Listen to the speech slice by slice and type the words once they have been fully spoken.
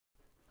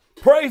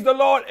Praise the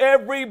Lord,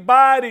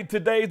 everybody.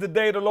 Today's the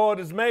day the Lord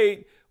has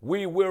made.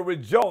 We will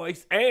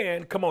rejoice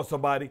and, come on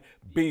somebody,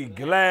 be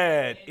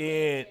glad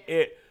in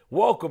it.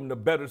 Welcome to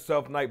Better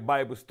Self Night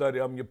Bible Study.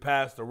 I'm your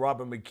pastor,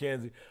 Robert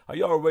McKenzie. Are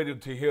y'all ready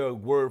to hear a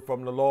word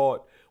from the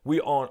Lord?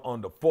 We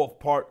on the fourth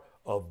part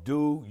of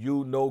Do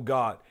You Know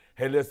God?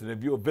 Hey, listen,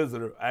 if you're a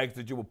visitor, I ask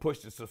that you will push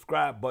the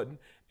subscribe button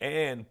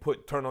and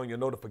turn on your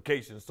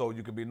notifications so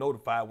you can be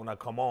notified when I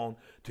come on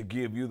to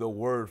give you the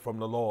word from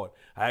the Lord.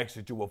 I ask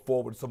that you will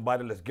forward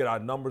somebody. Let's get our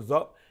numbers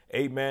up.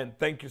 Amen.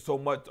 Thank you so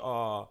much,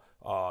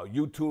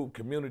 YouTube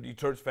Community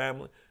Church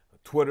Family,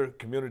 Twitter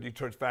Community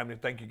Church Family.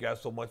 Thank you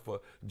guys so much for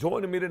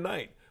joining me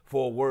tonight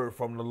for a word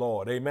from the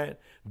Lord. Amen.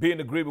 Be in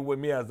agreement with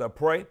me as I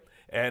pray.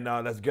 And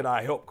let's get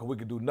our help, because we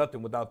can do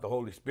nothing without the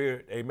Holy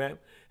Spirit. Amen.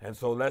 And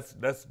so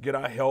let's get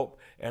our help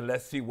and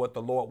let's see what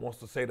the Lord wants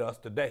to say to us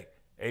today.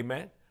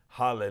 Amen.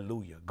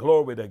 Hallelujah.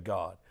 Glory to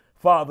God.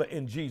 Father,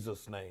 in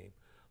Jesus' name,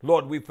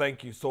 Lord, we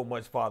thank you so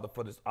much, Father,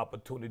 for this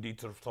opportunity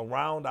to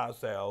surround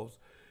ourselves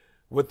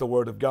with the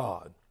word of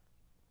God.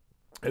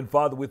 And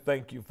Father, we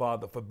thank you,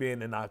 Father, for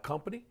being in our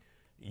company.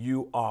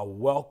 You are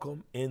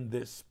welcome in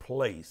this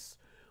place.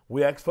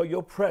 We ask for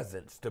your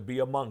presence to be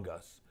among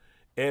us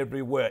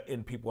everywhere,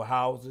 in people's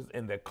houses,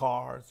 in their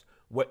cars,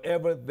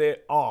 wherever they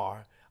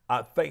are.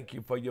 I thank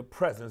you for your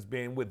presence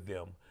being with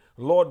them.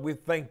 Lord, we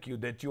thank you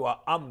that you are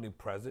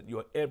omnipresent. You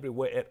are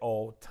everywhere at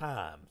all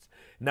times.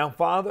 Now,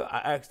 Father, I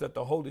ask that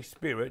the Holy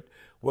Spirit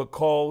will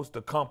cause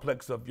the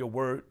complex of your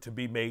word to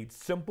be made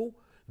simple,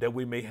 that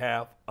we may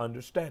have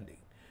understanding,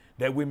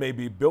 that we may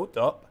be built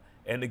up,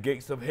 and the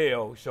gates of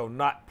hell shall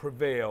not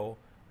prevail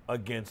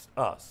against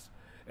us.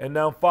 And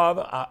now,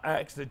 Father, I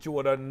ask that you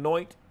would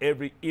anoint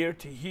every ear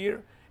to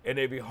hear and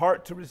every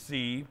heart to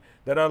receive,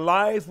 that our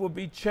lives will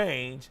be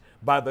changed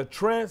by the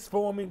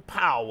transforming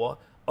power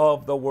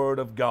of the word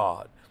of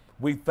God.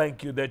 We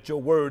thank you that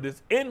your word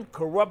is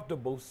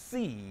incorruptible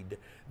seed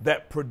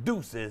that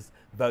produces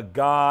the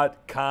God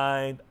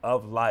kind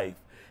of life.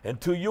 And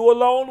to you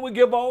alone we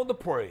give all the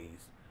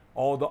praise,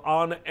 all the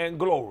honor and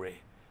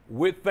glory,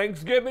 with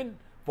thanksgiving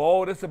for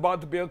all that's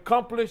about to be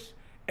accomplished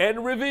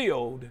and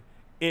revealed.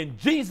 In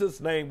Jesus'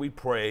 name we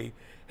pray.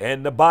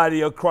 And the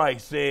body of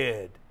Christ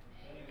said,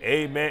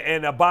 Amen.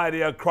 And the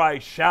body of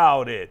Christ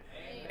shouted,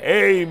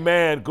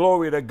 Amen.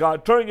 Glory to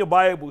God. Turn your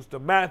Bibles to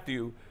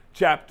Matthew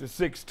chapter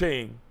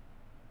 16.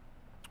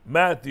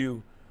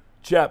 Matthew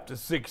chapter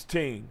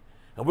 16.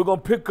 And we're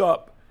going to pick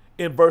up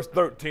in verse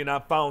 13, our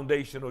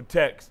foundational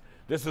text.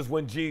 This is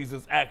when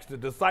Jesus asked the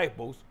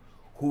disciples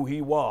who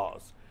he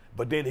was.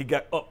 But then he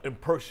got up and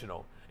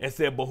personal and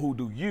said, but who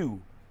do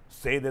you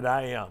say that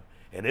I am?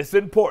 And it's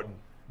important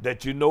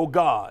that you know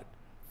God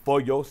for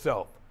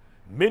yourself.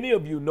 Many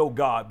of you know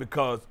God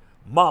because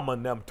mama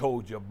and them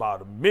told you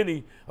about him.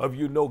 Many of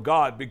you know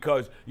God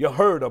because you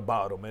heard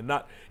about him. And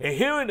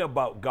hearing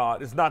about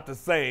God is not the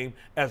same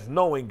as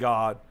knowing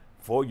God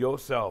for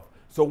yourself.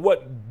 So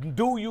what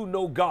do you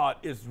know God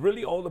is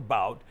really all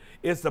about?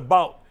 It's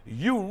about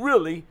you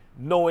really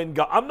knowing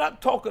God. I'm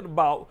not talking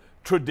about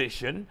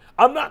tradition.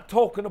 I'm not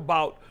talking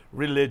about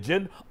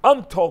religion.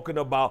 I'm talking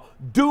about,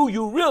 do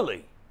you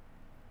really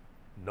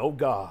know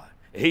God?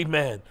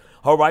 Amen.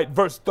 All right,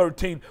 verse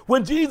 13.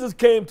 When Jesus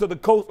came to the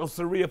coast of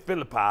Caesarea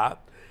Philippi,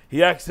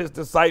 he asked his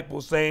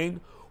disciples,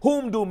 saying,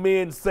 whom do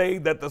men say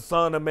that the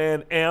Son of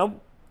Man am?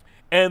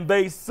 And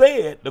they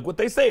said, look what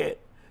they said.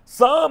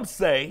 Some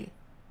say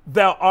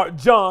thou art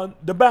John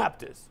the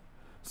Baptist,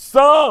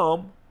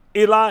 some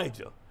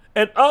Elijah,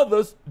 and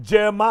others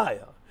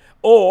Jeremiah,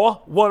 or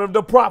one of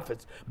the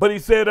prophets. But he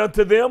said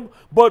unto them,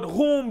 but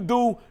whom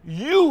do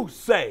you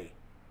say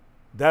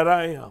that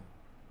I am?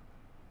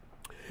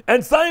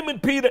 And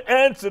Simon Peter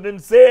answered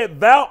and said,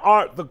 thou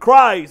art the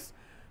Christ,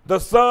 the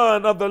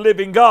Son of the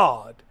living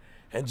God.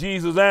 And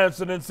Jesus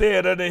answered and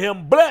said unto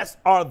him, blessed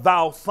art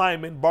thou,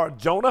 Simon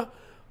Bar-Jonah,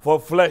 for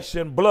flesh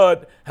and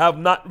blood have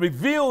not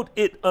revealed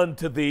it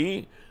unto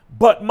thee,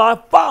 but my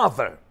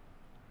Father,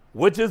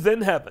 which is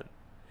in heaven.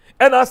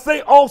 And I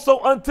say also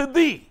unto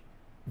thee,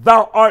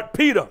 thou art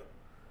Peter,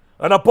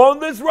 and upon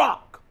this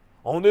rock,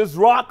 on this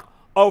rock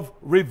of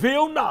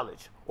revealed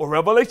knowledge or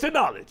revelation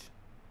knowledge,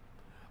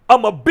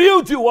 I'm going to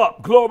build you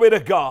up, glory to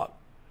God.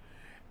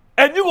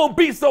 And you're going to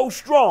be so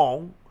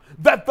strong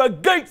that the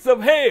gates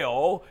of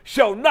hell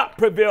shall not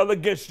prevail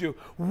against you.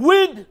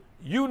 When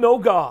you know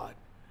God,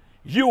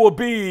 you will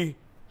be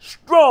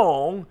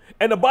strong.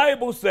 And the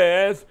Bible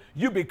says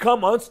you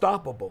become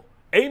unstoppable.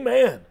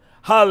 Amen.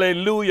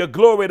 Hallelujah.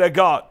 Glory to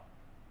God.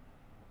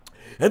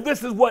 And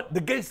this is what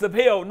the gates of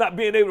hell not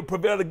being able to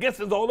prevail against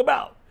is all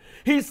about.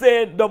 He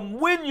said,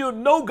 when you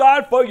know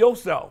God for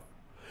yourself,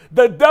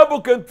 the devil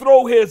can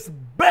throw his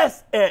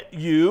best at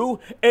you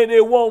and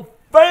it won't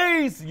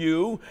faze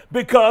you,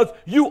 because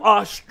you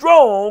are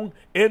strong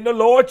in the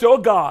Lord your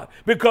God,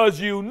 because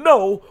you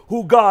know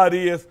who God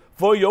is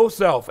for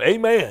yourself.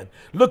 Amen.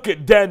 Look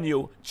at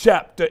Daniel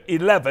chapter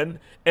 11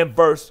 and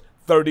verse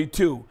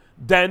 32.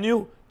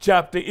 Daniel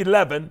chapter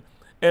 11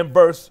 and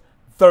verse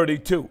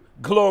 32.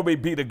 Glory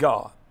be to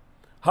God.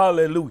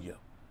 Hallelujah.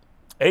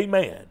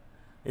 Amen.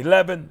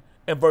 11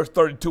 and verse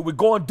 32. We're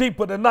going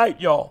deeper tonight,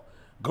 y'all.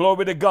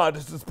 Glory to God.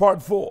 This is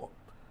part 4.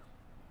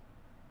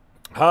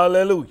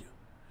 Hallelujah.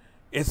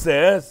 It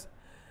says,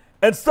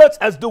 and such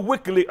as do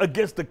wickedly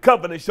against the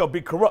covenant shall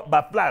be corrupt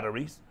by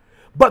flatteries,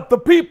 but the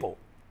people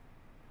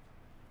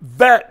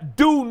that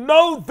do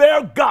know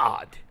their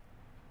God,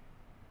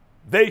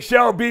 they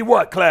shall be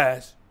what,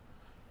 class?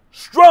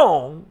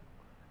 Strong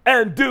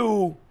and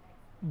do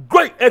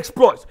great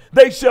exploits.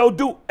 They shall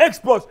do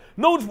exploits.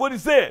 Notice what he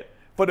said.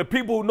 For the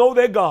people who know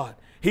their God,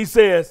 he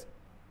says,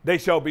 they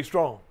shall be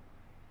strong.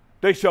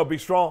 They shall be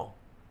strong.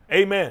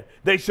 Amen.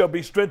 They shall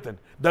be strengthened.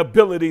 The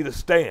ability to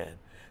stand.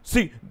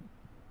 See,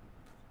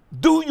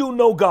 do you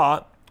know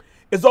God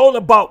is all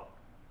about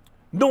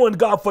knowing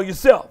God for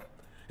yourself.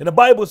 And the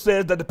Bible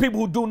says that the people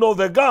who do know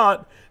their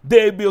God,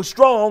 they'll be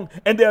strong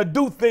and they'll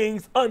do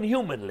things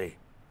unhumanly.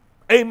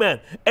 Amen.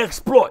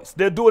 Exploits.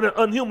 They'll do it in an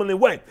unhumanly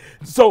way.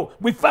 So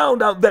we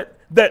found out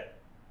that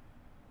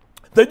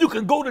you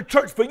can go to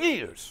church for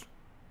years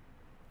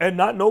and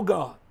not know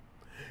God.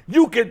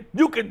 You can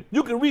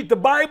read the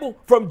Bible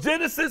from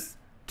Genesis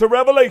to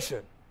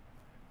Revelation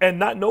and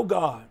not know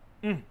God.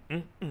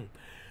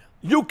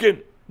 You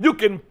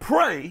can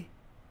pray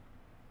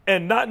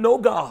and not know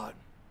God.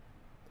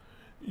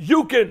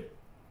 You can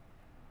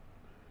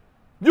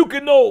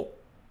know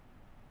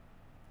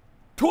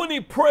 20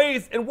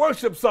 praise and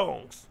worship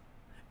songs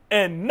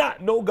and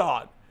not know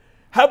God.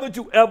 Haven't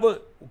you ever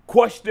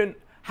questioned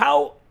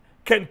how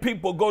can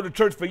people go to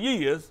church for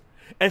years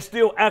and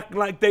still act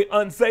like they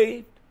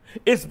unsaved?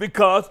 It's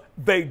because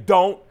they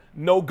don't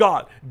know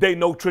God. They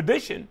know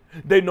tradition,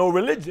 they know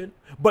religion,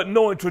 but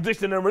knowing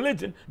tradition and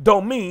religion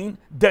don't mean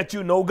that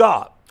you know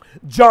God.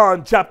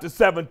 John chapter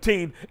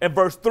 17 and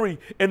verse 3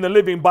 in the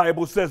Living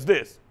Bible says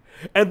this,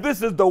 and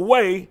this is the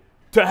way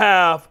to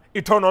have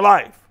eternal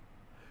life,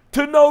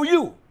 to know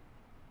you,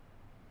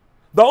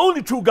 the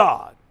only true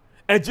God,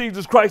 and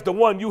Jesus Christ, the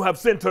one you have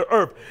sent to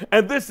earth.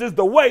 And this is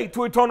the way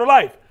to eternal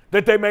life,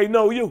 that they may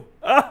know you.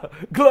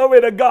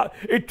 Glory to God.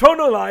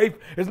 Eternal life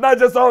is not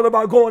just all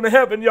about going to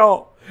heaven,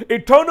 y'all.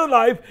 Eternal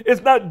life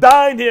is not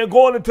dying here and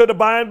going into the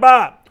by and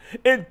by.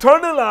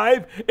 Eternal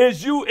life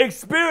is you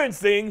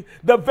experiencing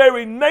the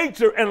very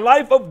nature and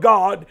life of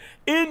God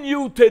in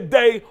you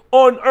today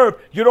on earth.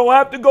 You don't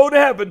have to go to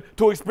heaven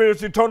to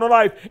experience eternal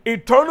life.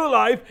 Eternal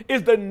life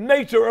is the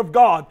nature of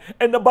God.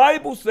 And the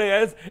Bible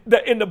says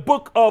that in the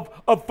book of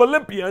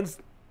Philippians,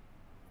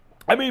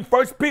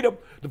 First Peter,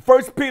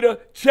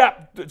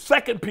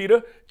 2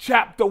 Peter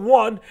chapter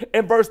 1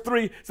 and verse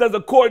 3 says,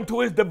 according to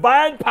his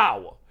divine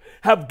power,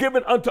 have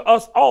given unto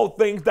us all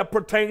things that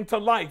pertain to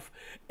life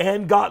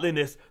and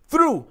godliness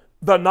through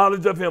the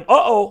knowledge of him.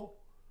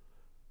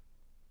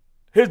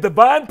 His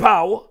divine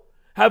power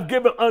have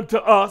given unto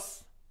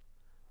us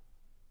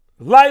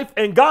life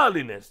and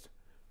godliness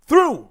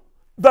through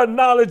the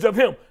knowledge of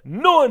him.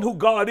 Knowing who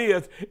God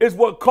is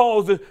what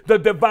causes the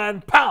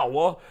divine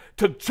power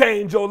to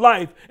change your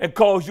life and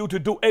cause you to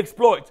do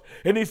exploits.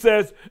 And he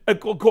says,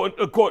 according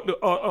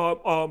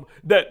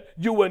that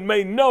you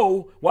may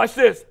know, watch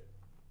this,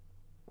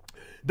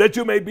 that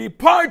you may be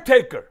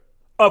partaker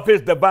of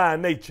his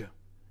divine nature,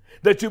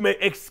 that you may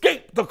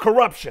escape the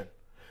corruption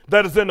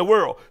that is in the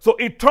world. So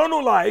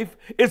eternal life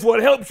is what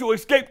helps you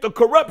escape the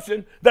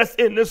corruption that's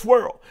in this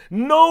world.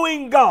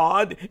 Knowing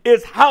God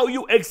is how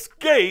you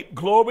escape,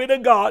 glory to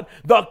God,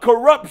 the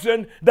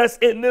corruption that's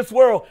in this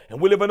world. And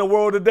we live in a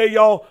world today,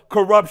 y'all,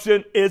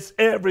 corruption is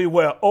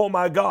everywhere. Oh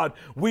my God.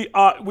 We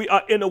are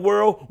in a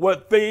world where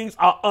things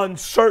are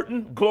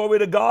uncertain, glory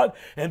to God.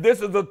 And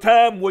this is a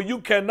time where you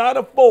cannot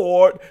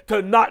afford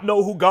to not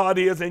know who God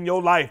is in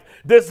your life.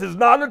 This is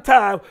not a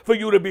time for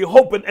you to be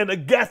hoping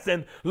and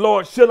guessing,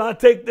 Lord, shall I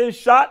take this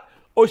shot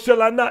or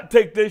shall I not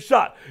take this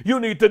shot? You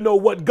need to know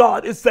what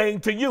God is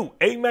saying to you.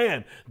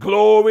 Amen.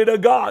 Glory to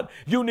God.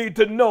 You need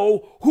to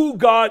know who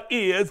God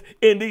is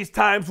in these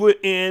times we're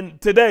in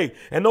today.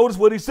 And notice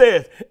what he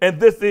says. And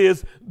this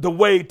is the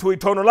way to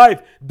eternal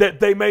life, that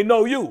they may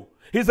know you.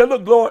 He said,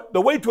 look, Lord,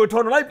 the way to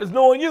eternal life is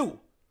knowing you.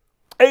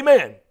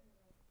 Amen.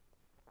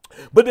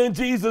 But then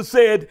Jesus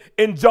said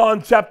in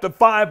John chapter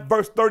 5,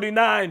 verse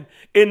 39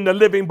 in the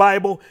Living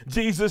Bible,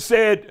 Jesus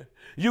said,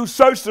 you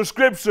search the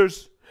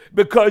scriptures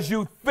because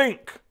you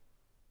think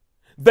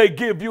they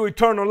give you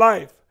eternal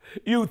life.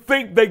 You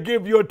think they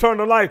give you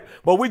eternal life.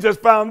 But we just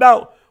found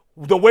out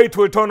the way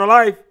to eternal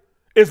life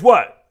is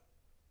what?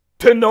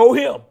 To know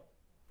him.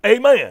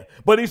 Amen.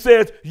 But he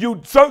says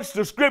you search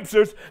the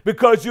scriptures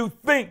because you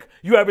think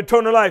you have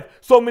eternal life.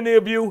 So many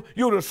of you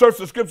search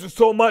the scriptures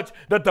so much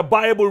that the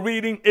Bible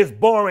reading is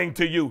boring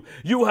to you.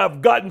 You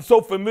have gotten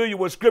so familiar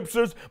with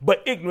scriptures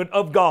but ignorant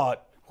of God.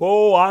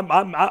 Oh, I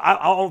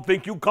don't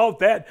think you caught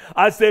that.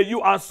 I said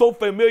you are so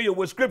familiar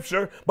with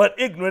scripture, but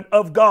ignorant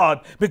of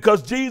God,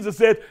 because Jesus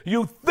said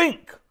you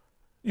think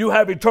you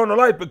have eternal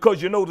life because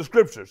you know the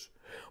scriptures.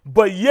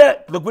 But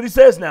yet, look what he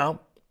says now,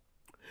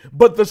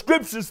 but the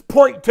scriptures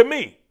point to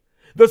me.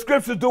 The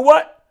scriptures do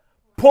what?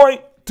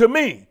 Point to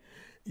me.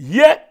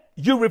 Yet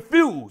you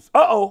refuse.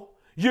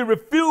 You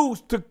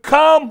refuse to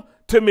come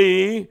to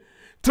me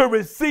to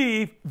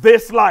receive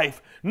this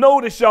life.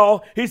 Notice,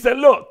 y'all, he said,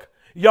 look,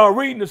 y'all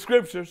reading the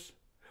scriptures,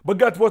 but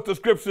guess what the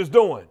scripture's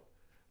doing?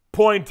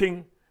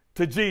 Pointing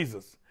to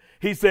Jesus.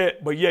 He said,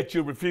 but yet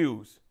you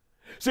refuse.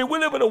 See, we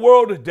live in a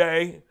world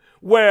today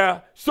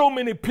where so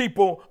many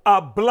people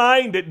are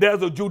blinded.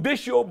 There's a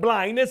judicial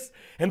blindness,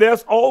 and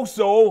there's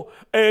also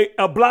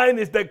a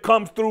blindness that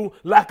comes through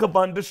lack of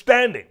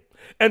understanding.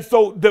 And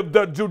so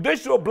the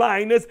judicial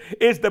blindness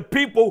is the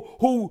people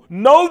who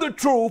know the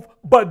truth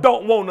but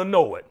don't want to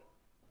know it.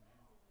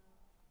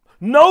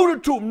 Know the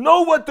truth,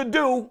 know what to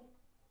do,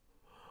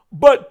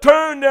 but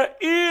turn their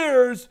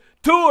ears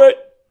to it.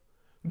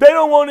 They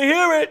don't want to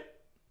hear it.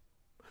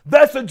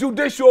 That's a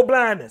judicial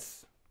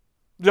blindness.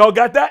 Y'all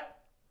got that?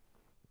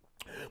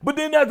 But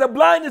then there's a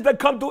blindness that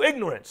comes through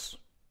ignorance.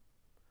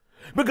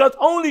 Because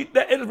only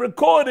that it is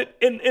recorded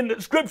in the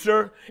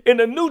scripture, in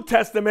the New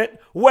Testament,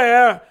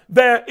 where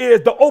there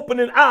is the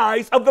opening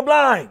eyes of the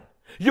blind.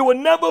 You will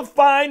never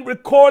find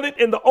recorded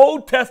in the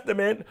Old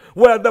Testament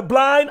where the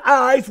blind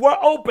eyes were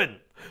open.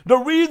 The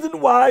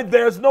reason why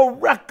there's no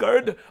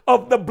record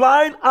of the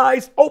blind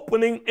eyes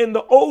opening in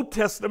the Old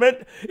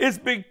Testament is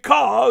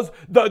because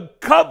the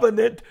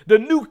covenant, the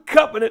new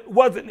covenant,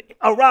 wasn't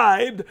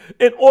arrived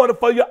in order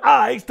for your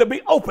eyes to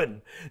be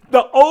open.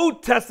 The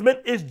Old Testament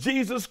is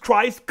Jesus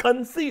Christ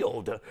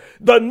concealed.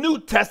 The New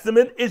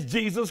Testament is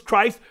Jesus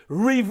Christ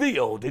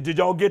revealed. Did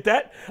y'all get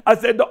that? I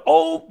said the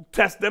Old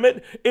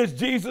Testament is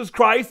Jesus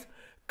Christ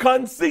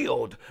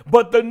concealed,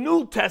 but the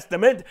New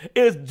Testament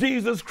is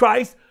Jesus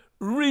Christ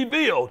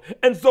revealed.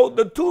 And so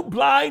the two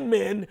blind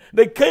men,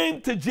 they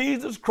came to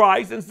Jesus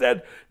Christ and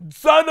said,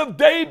 Son of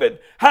David,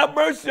 have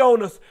mercy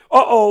on us.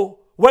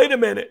 Wait a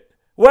minute.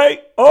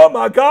 Wait, oh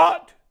my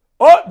God.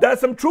 Oh, there's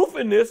some truth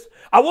in this.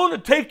 I want to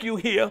take you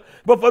here,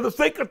 but for the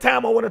sake of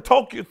time, I want to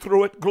talk you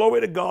through it.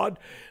 Glory to God.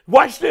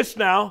 Watch this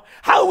now.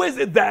 How is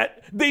it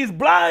that these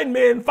blind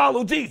men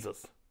follow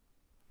Jesus?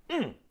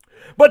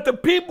 But the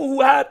people who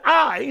had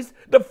eyes,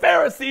 the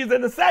Pharisees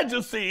and the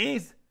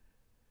Sadducees,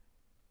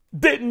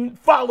 didn't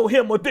follow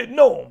him or didn't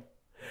know him.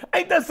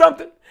 Ain't that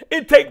something?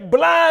 It takes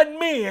blind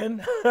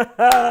men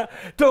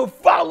to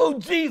follow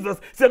Jesus.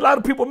 See, a lot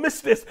of people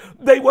miss this.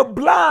 They were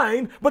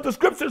blind, but the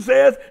scripture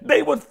says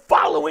they were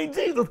following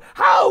Jesus.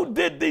 How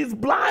did these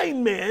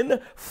blind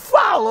men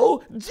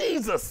follow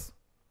Jesus?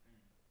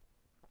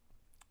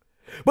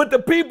 But the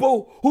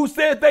people who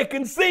said they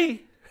can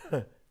see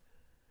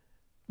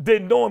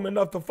didn't know him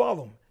enough to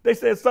follow him. They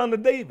said, Son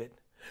of David.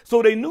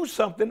 So they knew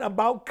something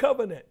about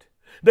covenant.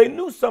 They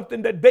knew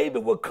something, that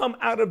David would come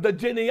out of the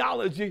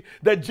genealogy,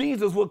 that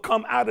Jesus would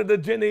come out of the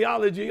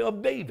genealogy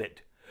of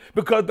David.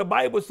 Because the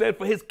Bible said,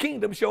 for his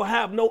kingdom shall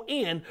have no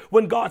end,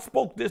 when God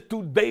spoke this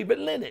to David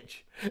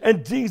lineage.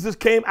 And Jesus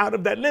came out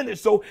of that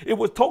lineage. So it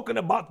was talking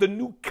about the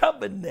new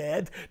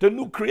covenant, the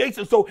new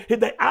creation. So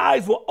their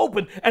eyes were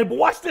open. And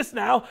watch this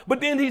now.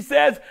 But then he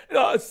says,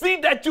 see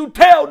that you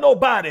tell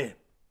nobody.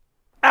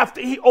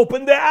 After he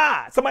opened their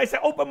eyes. Somebody say,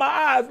 open my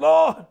eyes,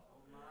 Lord.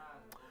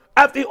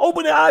 After he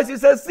opened their eyes, he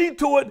says, see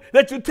to it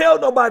that you tell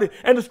nobody.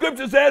 And the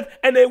scripture says,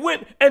 and they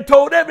went and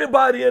told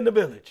everybody in the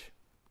village.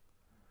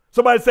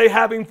 Somebody say,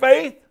 having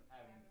faith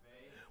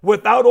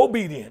without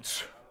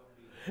obedience.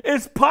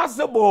 It's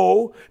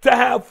possible to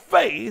have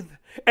faith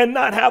and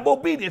not have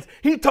obedience.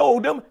 He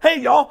told them,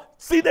 hey, y'all,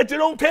 see that you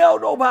don't tell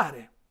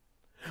nobody.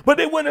 But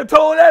they went and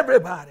told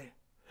everybody.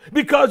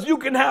 Because you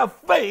can have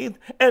faith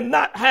and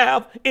not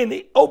have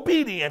any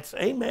obedience.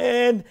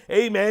 Amen,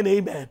 amen,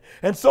 amen.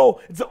 And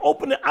so to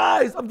open the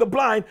eyes of the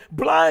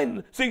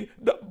blind, see,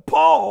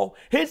 Paul,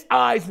 his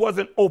eyes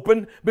wasn't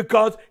open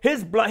because he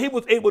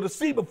was able to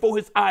see before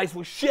his eyes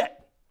were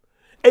shut.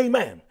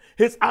 Amen.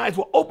 His eyes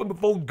were open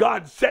before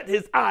God set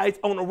his eyes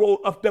on the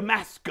road of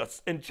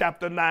Damascus in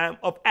chapter 9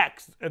 of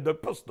Acts and the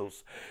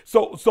epistles.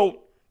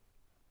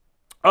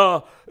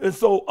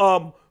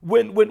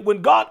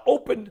 When God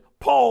opened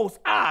Paul's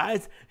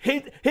eyes,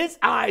 his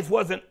eyes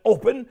wasn't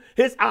open.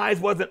 His eyes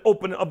wasn't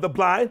open of the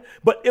blind,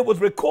 but it was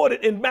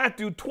recorded in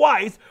Matthew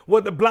twice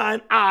where the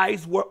blind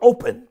eyes were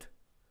opened.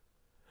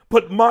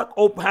 But Mark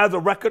has a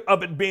record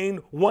of it being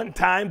one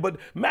time, but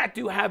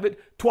Matthew have it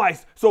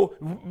twice. So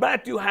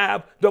Matthew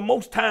have the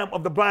most time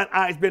of the blind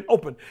eyes being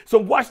opened. So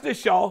watch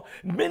this, y'all.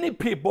 Many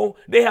people,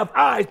 they have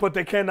eyes, but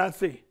they cannot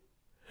see.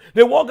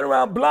 They're walking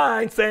around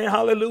blind saying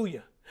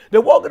hallelujah. They're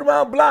walking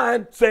around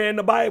blind saying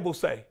the Bible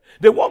say.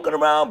 They're walking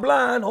around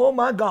blind, oh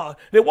my God.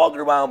 They're walking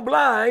around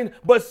blind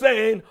but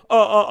saying,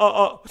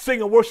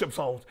 singing worship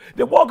songs.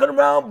 They're walking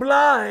around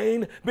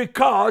blind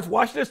because,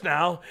 watch this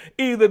now,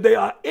 either they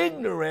are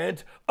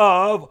ignorant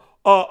of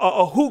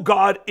who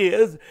God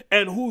is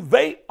and who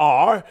they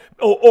are,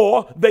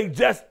 or they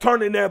just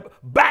turning their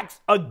backs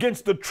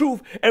against the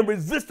truth and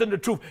resisting the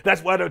truth.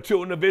 That's why the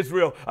children of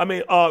Israel,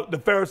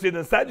 the Pharisees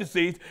and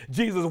Sadducees,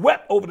 Jesus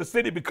wept over the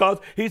city because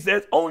he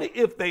says only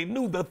if they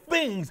knew the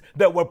things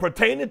that were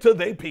pertaining to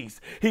their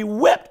peace. He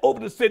wept over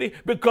the city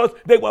because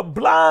they were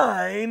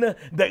blind,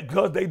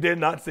 because they did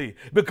not see,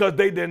 because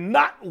they did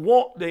not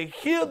want to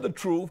hear the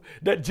truth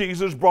that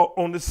Jesus brought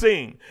on the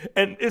scene.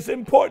 And it's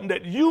important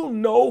that you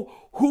know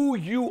who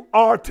you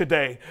are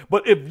today.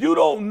 But if you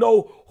don't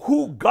know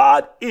who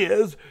God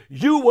is,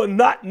 you will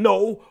not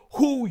know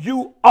who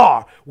you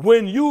are.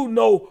 When you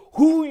know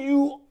who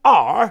you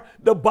are,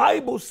 the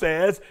Bible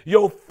says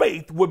your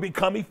faith will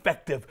become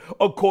effective,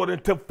 according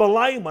to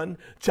Philemon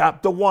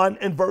chapter 1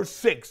 and verse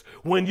 6.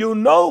 When you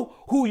know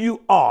who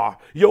you are,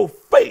 your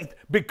faith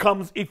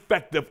becomes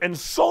effective. And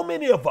so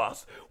many of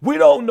us, we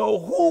don't know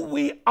who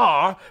we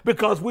are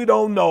because we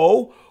don't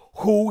know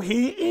who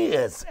he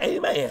is.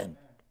 Amen.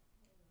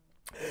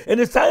 And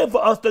it's time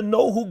for us to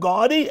know who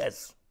God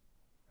is.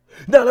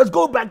 Now let's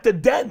go back to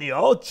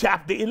Daniel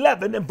chapter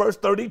 11 and verse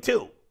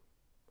 32.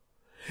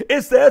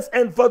 It says,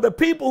 and for the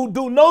people who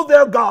do know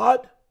their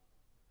God,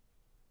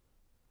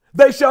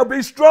 they shall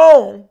be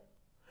strong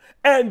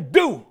and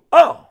do.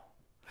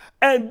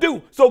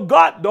 So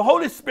God, the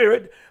Holy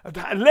Spirit,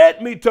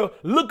 led me to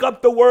look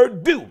up the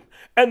word do.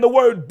 And the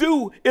word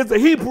do is a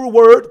Hebrew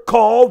word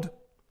called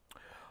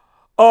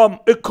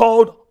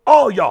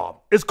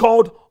Awyaw. It's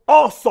called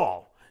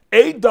Awsaw.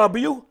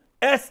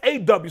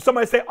 A-W-S-A-W.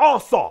 Somebody say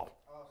Awsaw.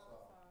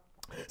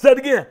 Say it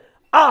again.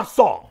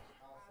 Awsaw.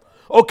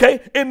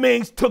 Okay, it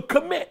means to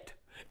commit.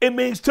 It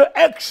means to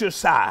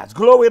exercise.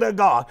 Glory to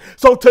God.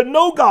 So to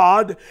know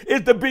God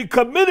is to be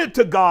committed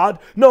to God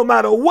no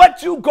matter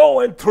what you're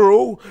going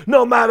through,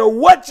 no matter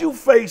what you're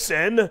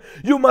facing.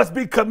 You must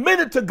be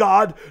committed to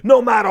God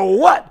no matter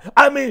what.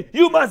 I mean,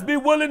 you must be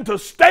willing to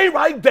stay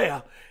right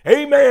there.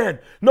 Amen.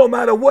 No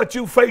matter what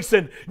you're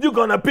facing, you're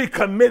going to be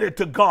committed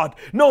to God.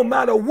 No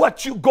matter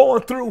what you're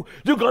going through,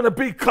 you're going to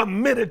be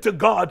committed to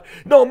God.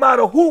 No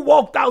matter who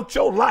walked out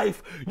your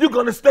life, you're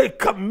going to stay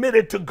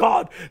committed to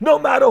God. No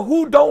matter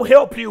who don't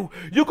help you,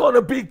 you're going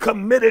to be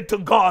committed to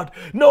God.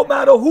 No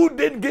matter who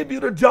didn't give you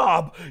the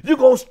job, you're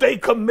going to stay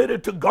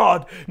committed to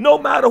God. No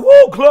matter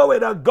who, glory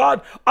to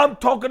God. I'm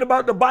talking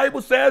about, the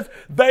Bible says,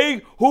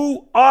 they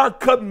who are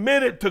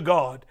committed to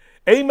God.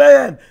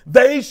 Amen.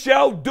 They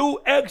shall do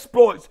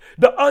exploits,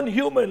 the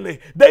unhumanly.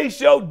 They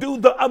shall do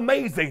the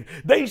amazing.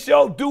 They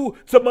shall do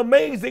some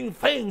amazing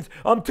things.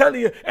 I'm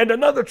telling you. And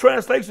another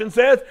translation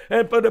says,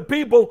 and for the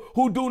people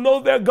who do know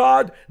their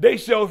God, they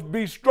shall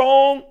be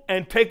strong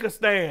and take a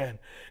stand.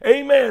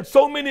 Amen.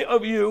 So many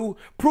of you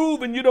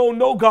proving you don't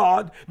know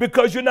God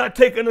because you're not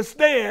taking a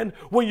stand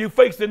when you're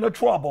facing a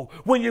trouble,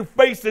 when you're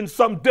facing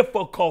some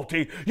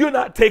difficulty. You're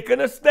not taking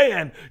a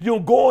stand.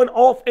 You're going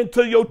off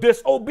into your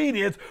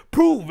disobedience,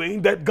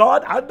 proving that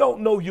God, I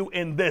don't know you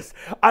in this.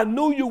 I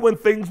knew you when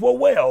things were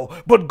well,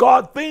 but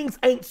God, things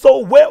ain't so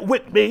well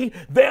with me.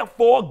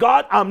 Therefore,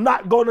 God, I'm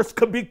not going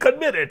to be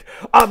committed.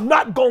 I'm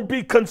not going to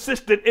be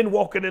consistent in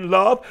walking in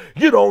love.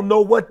 You don't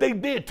know what they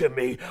did to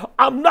me.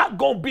 I'm not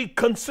going to be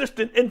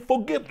consistent in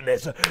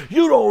forgiveness.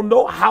 You don't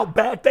know how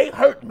bad they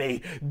hurt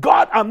me.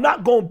 God, I'm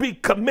not going to be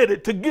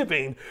committed to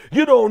giving.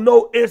 You don't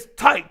know it's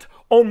tight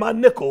on my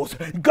nickels.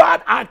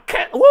 God, I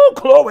can't. Oh,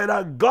 glory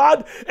to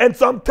God. And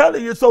so I'm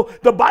telling you, so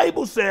the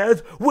Bible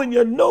says when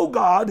you know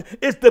God,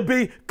 it's to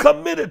be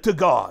committed to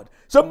God.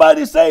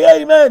 Somebody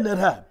say amen to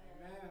that.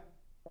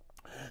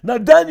 Now,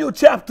 Daniel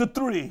chapter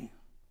 3.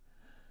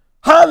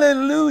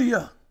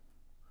 Hallelujah.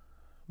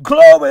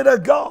 Glory to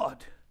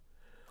God.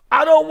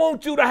 I don't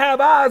want you to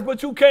have eyes,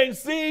 but you can't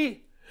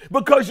see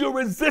because you're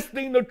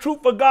resisting the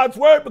truth of God's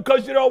word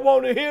because you don't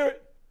want to hear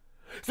it.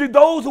 See,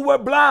 those who were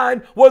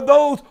blind were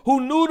those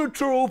who knew the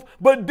truth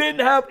but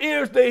didn't have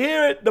ears to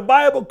hear it. The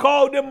Bible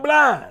called them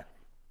blind.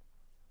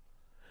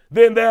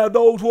 Then there are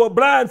those who are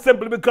blind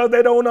simply because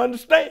they don't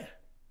understand.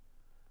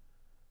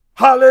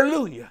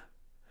 Hallelujah.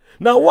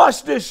 Now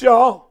watch this,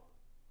 y'all.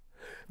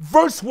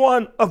 Verse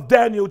 1 of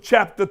Daniel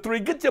chapter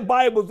 3. Get your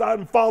Bibles out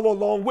and follow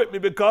along with me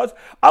because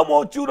I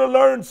want you to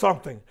learn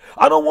something.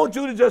 I don't want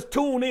you to just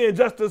tune in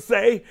just to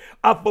say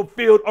I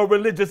fulfilled a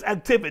religious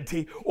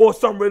activity or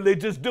some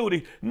religious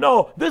duty.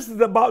 No, this is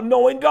about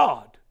knowing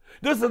God.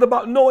 This is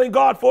about knowing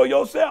God for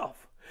yourself.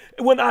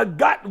 When I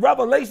got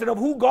revelation of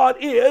who God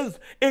is,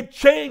 it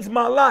changed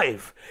my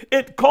life.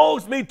 It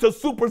caused me to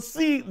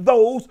supersede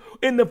those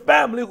in the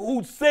family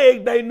who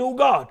said they knew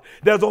God.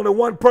 There's only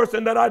one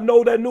person that I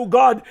know that knew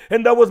God,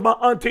 and that was my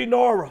Auntie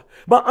Nora.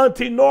 My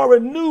Auntie Nora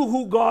knew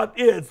who God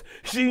is.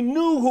 She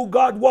knew who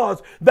God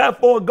was.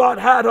 Therefore, God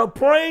had her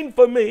praying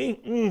for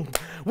me.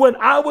 When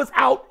I was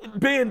out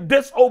being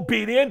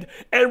disobedient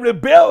and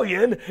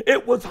rebellion,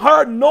 it was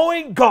her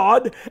knowing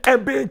God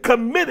and being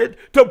committed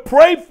to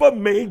pray for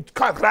me.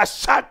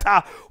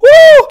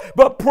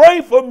 But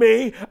pray for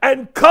me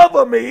and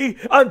cover me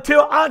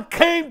until I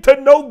came to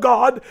know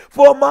God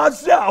for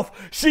myself.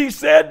 She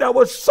said there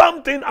was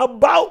something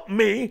about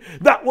me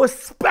that was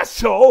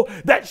special,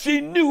 that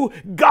she knew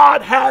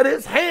God had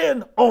his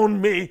hand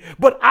on me.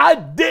 But I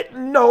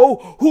didn't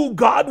know who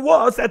God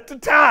was at the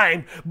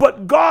time.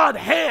 But God's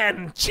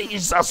hand and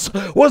Jesus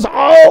was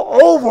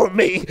all over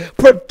me,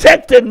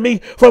 protecting me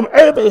from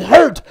every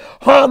hurt,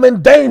 harm,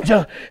 and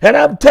danger. And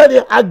I'm telling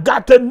you, I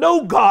got to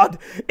know God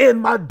in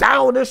my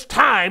downest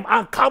time.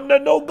 I come to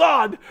know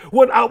God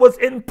when I was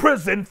in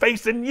prison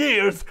facing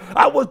years.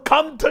 I would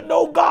come to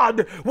know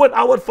God when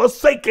I was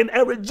forsaken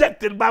and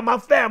rejected by my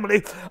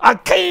family. I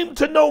came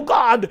to know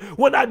God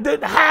when I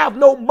didn't have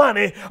no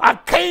money. I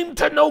came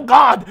to know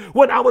God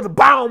when I was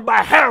bound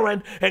by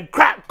heroin and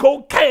crack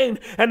cocaine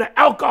and an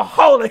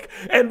alcoholic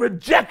and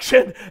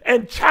rejection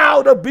and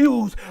child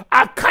abuse.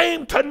 I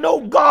came to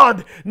know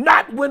God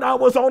not when I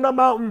was on a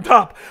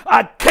mountaintop.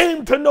 I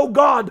came to know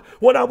God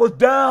when I was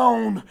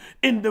down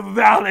in the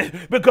valley,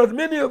 because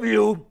many of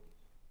you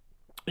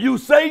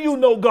say you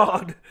know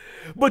God,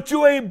 but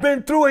you ain't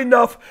been through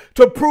enough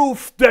to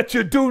prove that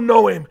you do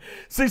know him.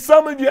 See,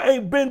 some of you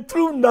ain't been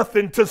through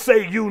nothing to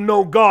say you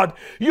know God.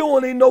 You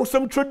only know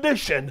some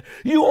tradition.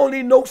 You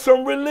only know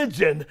some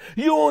religion.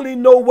 You only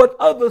know what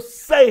others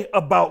say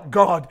about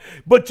God,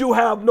 but you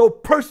have no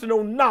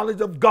personal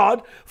knowledge of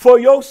God for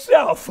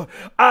yourself.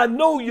 I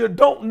know you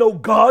don't know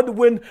God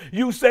when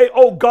you say,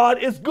 oh,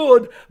 God is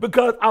good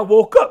because I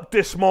woke up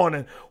this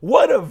morning.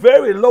 What a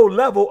very low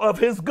level of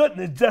his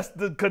goodness just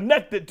to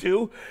connect it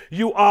to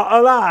you are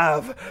alive.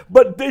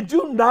 But did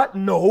you not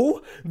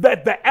know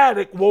that the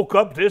addict woke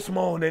up this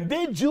morning?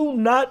 Did you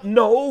not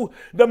know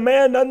the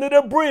man under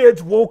the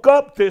bridge woke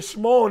up this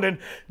morning?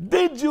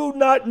 Did you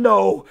not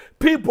know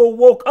people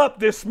woke up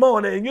this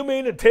morning? You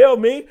mean to tell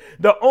me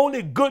the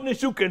only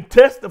goodness you can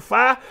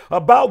testify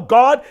about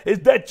God is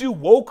that you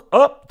woke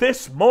up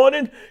this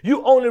morning?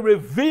 You only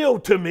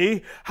revealed to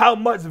me how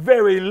much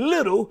very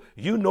little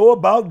you know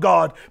about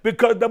God,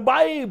 because the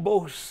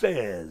Bible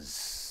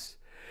says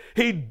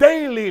he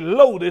daily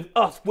loaded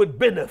us with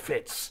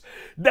benefits.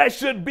 That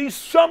should be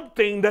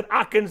something that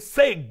I can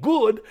say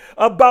good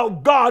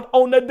about God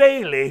on a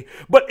daily.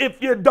 But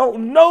if you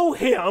don't know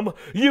him,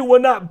 you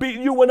will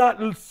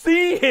not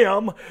see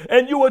him,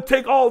 and you will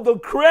take all the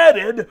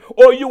credit,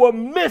 or you will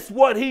miss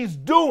what he's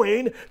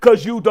doing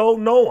because you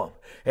don't know him.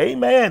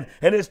 Amen.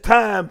 And it's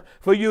time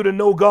for you to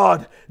know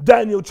God.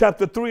 Daniel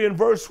chapter 3 and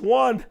verse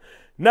 1.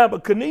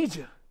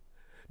 Nebuchadnezzar,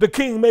 the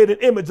king, made an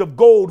image of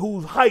gold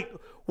whose height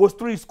was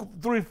three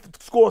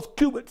scores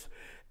cubits,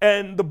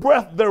 and the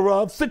breadth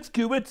thereof 6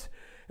 cubits,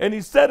 and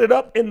he set it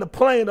up in the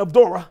plain of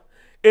Dura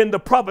in the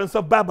province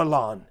of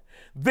Babylon.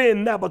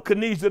 Then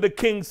Nebuchadnezzar the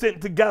king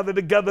sent to gather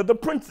together the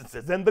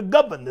princesses and the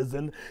governors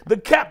and the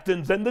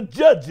captains and the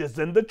judges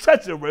and the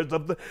treasurers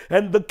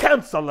and the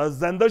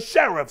counselors and the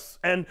sheriffs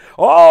and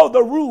all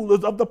the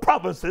rulers of the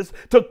provinces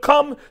to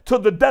come to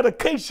the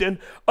dedication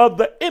of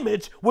the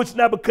image which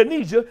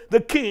Nebuchadnezzar the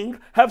king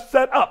have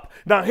set up.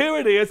 Now here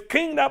it is.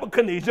 King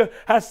Nebuchadnezzar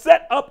has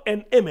set up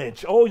an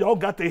image. Oh, y'all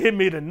got to hear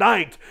me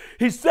tonight.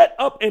 He set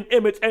up an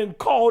image and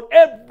called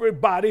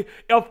everybody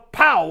of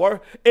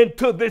power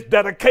into this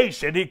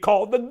dedication. He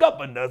called the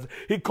governors,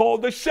 he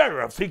called the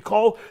sheriffs, he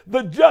called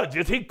the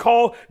judges, he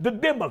called the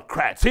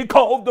Democrats, he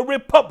called the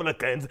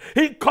Republicans,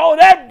 he called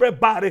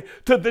everybody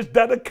to this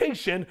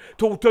dedication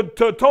to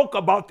talk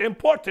about the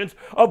importance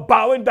of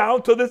bowing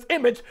down to this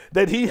image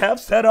that he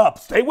has set up.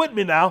 Stay with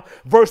me now.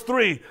 Verse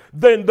 3,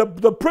 then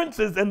the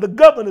princes and the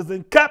governors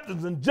and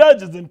captains and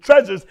judges and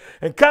treasurers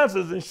and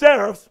counselors and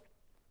sheriffs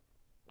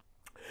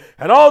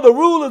and all the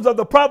rulers of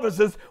the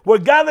provinces were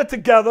gathered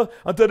together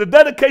unto the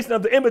dedication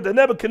of the image that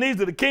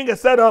Nebuchadnezzar the king had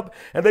set up.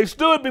 And they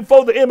stood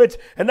before the image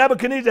and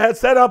Nebuchadnezzar had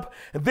set up.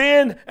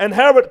 And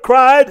Herod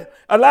cried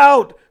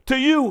aloud, to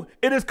you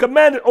it is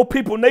commanded, O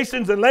people,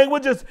 nations, and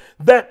languages,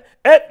 that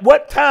at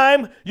what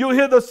time you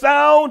hear the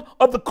sound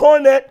of the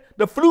cornet,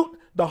 the flute,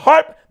 the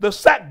harp, the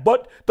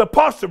sackbut, the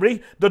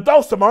psaltery, the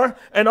dulcimer,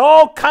 and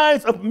all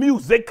kinds of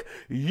music,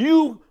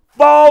 you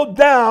fall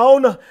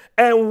down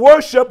and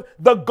worship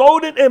the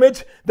golden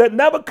image that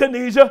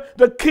Nebuchadnezzar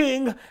the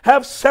king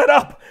have set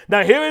up.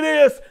 Now here it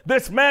is.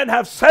 This man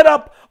have set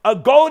up a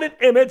golden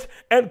image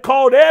and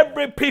called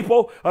every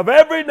people of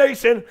every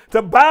nation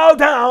to bow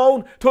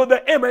down to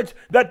the image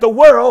that the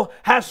world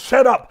has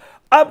set up.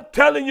 I'm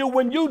telling you,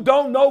 when you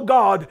don't know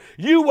God,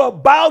 you will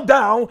bow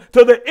down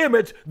to the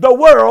image the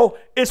world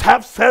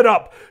have set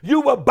up. You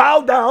will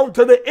bow down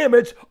to the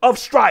image of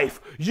strife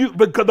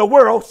because the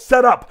world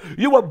set up.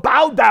 You will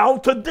bow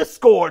down to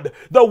discord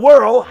the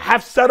world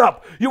have set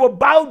up. You will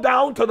bow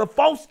down to the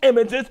false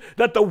images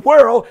that the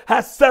world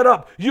has set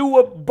up. You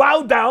will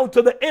bow down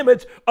to the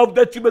image of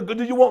that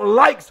you want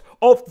likes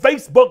off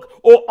Facebook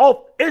or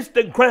off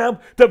Instagram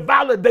to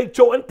validate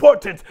your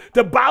importance,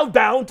 to bow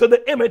down to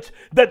the image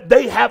that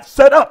they have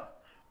set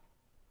up.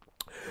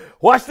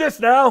 Watch this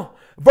now.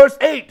 Verse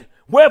 8.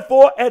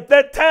 Wherefore at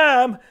that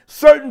time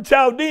certain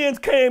Chaldeans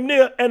came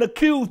near and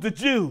accused the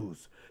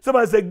Jews.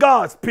 Somebody say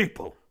God's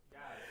people.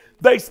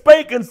 They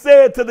spake and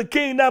said to the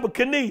king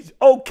Nebuchadnezzar,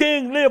 O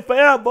king, live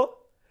forever.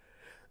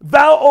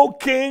 Thou, O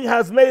king,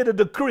 hast made a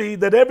decree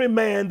that every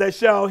man that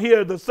shall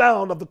hear the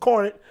sound of the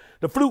cornet,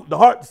 the flute, the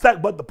harp, the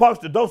sackbut, the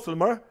psaltery, the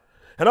dulcimer,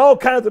 and all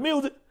kinds of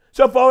music,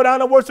 shall fall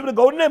down and worship the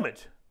golden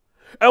image.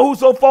 And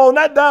whoso fall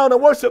not down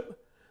and worship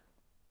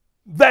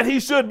that he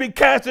should be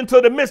cast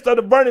into the midst of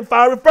the burning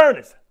fiery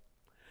furnace.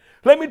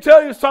 Let me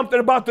tell you something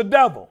about the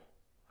devil.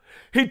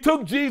 He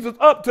took Jesus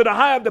up to the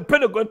high of the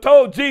pinnacle and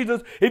told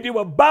Jesus, if you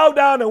will bow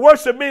down and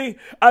worship me,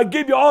 I'll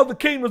give you all the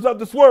kingdoms of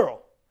this world.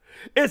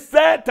 It's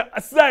sad to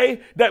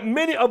say that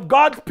many of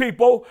God's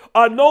people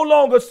are no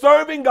longer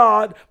serving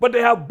God, but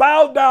they have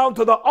bowed down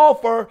to the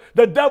offer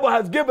the devil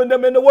has given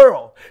them in the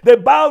world. They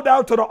bow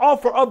down to the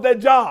offer of their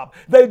job.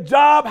 Their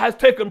job has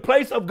taken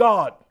place of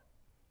God.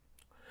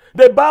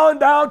 They're bowing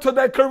down to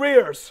their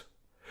careers.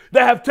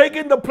 They have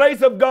taken the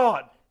place of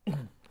God.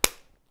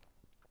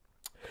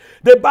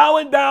 They're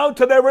bowing down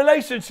to their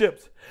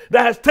relationships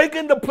that has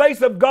taken the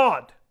place of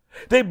God.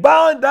 They're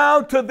bowing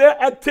down to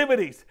their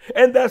activities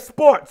and their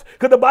sports.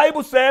 Because the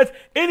Bible says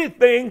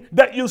anything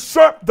that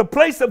usurps the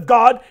place of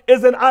God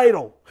is an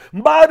idol.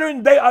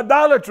 Modern day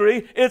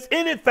idolatry is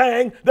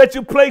anything that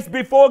you place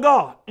before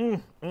God.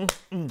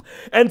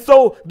 And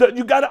so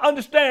you got to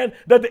understand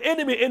that the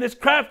enemy in his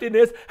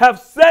craftiness have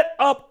set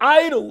up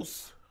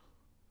idols,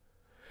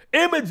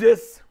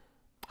 images,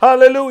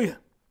 hallelujah,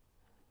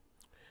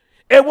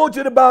 and want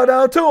you to bow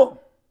down to them.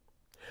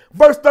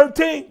 Verse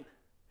 13,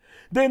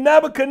 then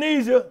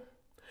Nebuchadnezzar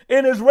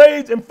in his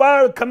rage and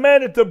fire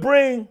commanded to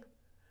bring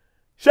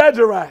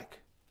Shadrach,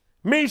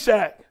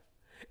 Meshach,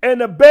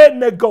 and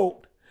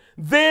Abednego.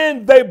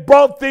 Then they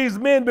brought these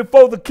men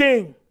before the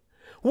king.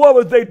 What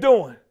was they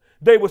doing?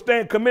 They were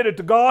staying committed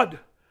to God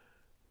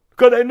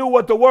because they knew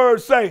what the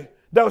words say.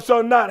 Thou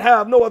shalt not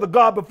have no other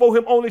God before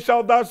him, only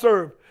shalt thou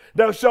serve.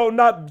 Thou shalt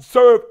not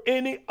serve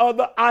any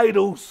other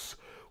idols.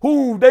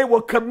 Who they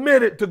were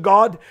committed to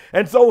God.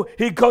 And so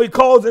he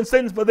calls and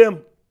sends for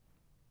them.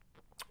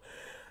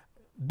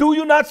 Do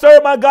you not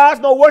serve my gods,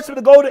 nor worship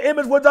the golden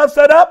image which I've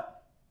set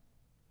up?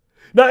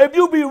 Now, if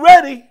you be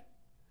ready,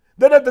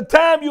 then at the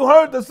time you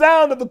heard the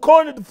sound of the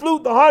cornet, the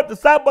flute, the harp, the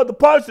cymbal, the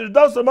partridge, the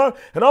dulcimer,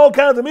 and all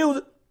kinds of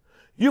music,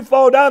 you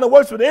fall down and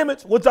worship the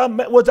image which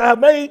I have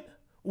made.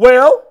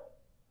 Well,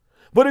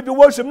 but if you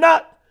worship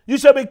not, you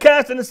shall be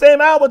cast in the same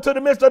hour to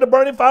the midst of the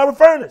burning fiery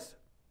furnace.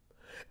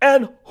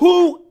 And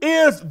who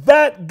is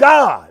that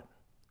God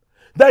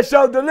that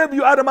shall deliver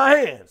you out of my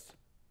hands?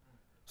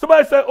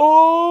 Somebody say,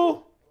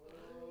 oh,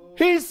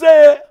 he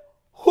said,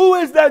 who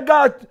is that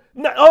God?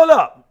 Now, hold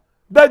up.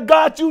 That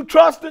God you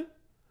trusting?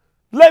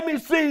 Let me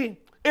see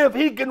if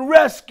he can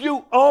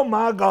rescue. Oh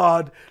my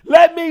God.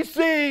 Let me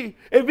see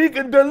if he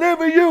can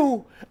deliver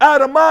you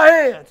out of my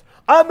hands.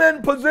 I'm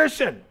in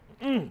position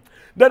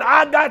that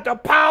I got the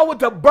power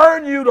to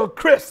burn you to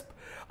crisp.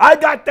 I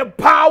got the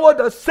power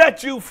to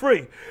set you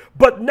free.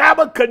 But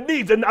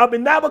Nebuchadnezzar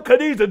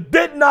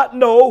did not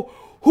know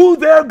who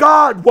their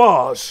God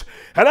was.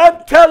 And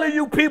I'm telling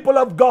you, people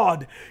of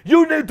God,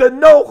 you need to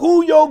know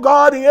who your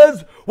God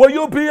is, where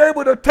you'll be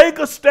able to take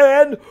a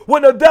stand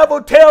when the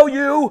devil tell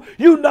you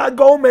you're not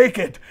going to make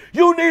it.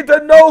 You need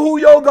to know who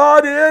your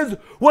God is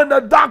when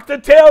the doctor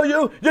tell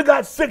you you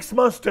got 6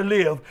 months to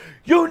live.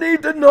 You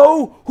need to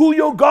know who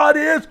your God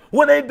is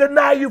when they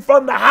deny you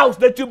from the house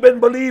that you've been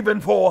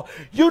believing for.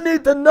 You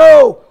need to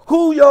know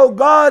who your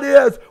God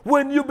is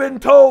when you've been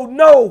told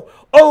no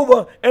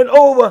over and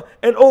over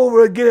and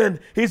over again.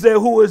 He said,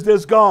 who is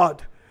this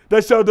God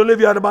that shall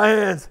deliver you out of my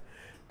hands?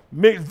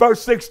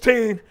 Verse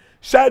 16,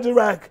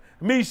 Shadrach,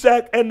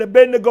 Meshach, and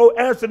Abednego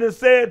answered and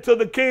said to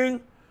the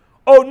king,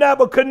 O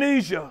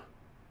Nebuchadnezzar,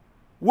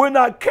 we're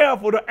not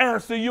careful to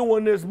answer you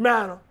in this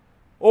manner.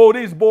 Oh,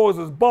 these boys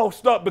is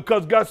bossed up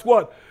because guess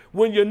what?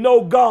 When you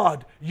know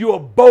God, you are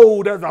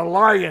bold as a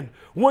lion.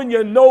 When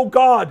you know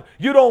God,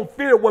 you don't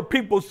fear what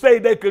people say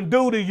they can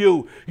do to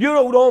you. You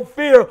don't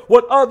fear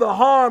what other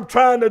harm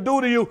trying to do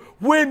to you.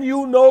 When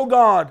you know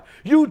God,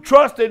 you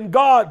trust in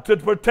God to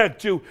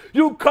protect you.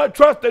 You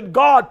trust in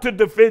God to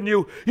defend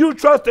you. You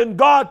trust in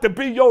God to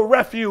be your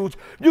refuge.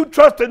 You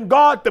trust in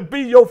God to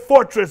be your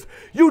fortress.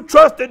 You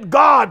trust in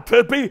God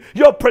to be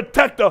your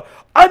protector.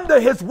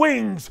 Under his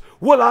wings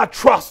will I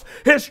trust.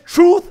 His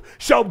truth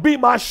shall be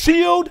my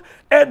shield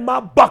and my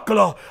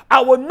buckler.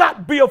 I will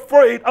not be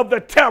afraid of the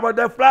terror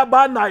that fly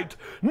by night,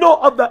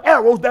 nor of the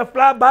arrows that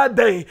fly by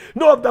day,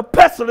 nor of the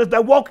pestilence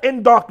that walk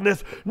in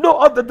darkness,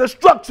 nor of the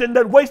destruction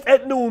that wastes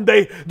at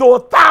noonday. Though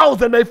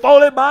 1,000 may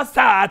fall at my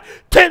side,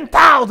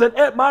 10,000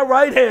 at my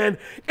right hand,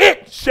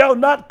 it shall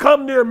not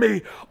come near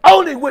me.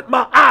 Only with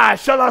my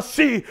eyes shall I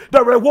see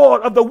the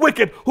reward of the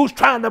wicked who's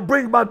trying to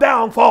bring my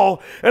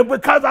downfall. And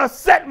because I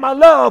set my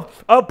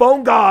love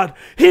upon God,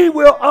 he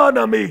will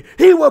honor me.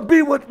 He will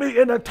be with me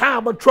in a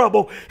time of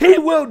trouble. He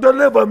will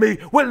deliver me.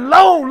 With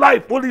long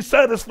life will he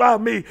satisfy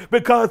me,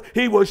 because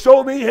he will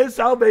show me his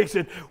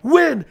salvation.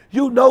 When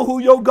you know who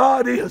your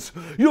God is,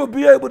 you'll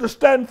be able to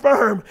stand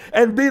firm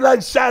and be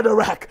like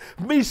Shadrach,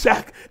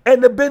 Meshach,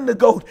 and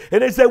Abednego.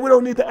 And they said, we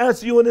don't need to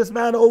answer you in this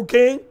manner, O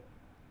king.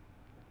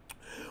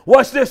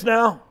 Watch this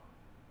now.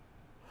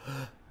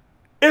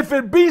 If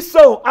it be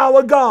so,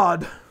 our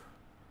God,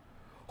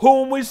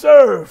 whom we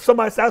serve.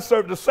 Somebody say, I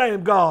serve the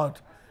same God.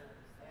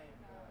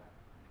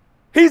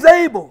 He's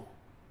able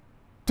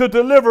to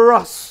deliver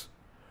us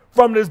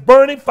from this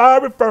burning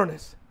fiery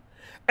furnace.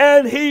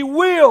 And he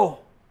will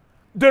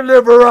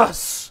deliver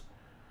us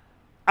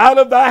out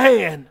of thy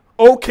hand,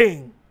 O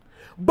king.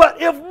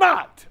 But if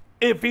not,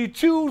 if he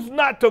choose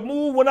not to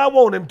move when I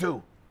want him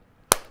to,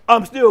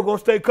 I'm still going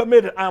to stay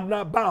committed. I'm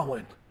not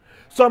bowing.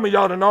 Some of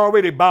y'all done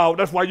already bowed.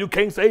 That's why you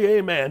can't say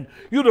amen.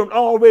 You done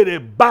already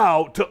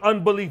bowed to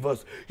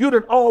unbelievers. You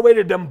done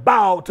already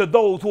bowed to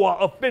those who are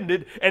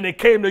offended, and they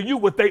came to you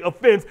with their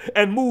offense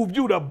and moved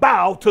you to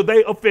bow to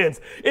their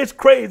offense. It's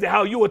crazy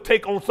how you would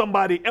take on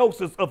somebody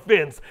else's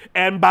offense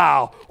and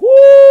bow.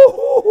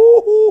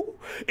 Woo-hoo-hoo-hoo.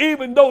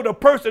 Even though the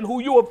person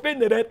who you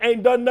offended at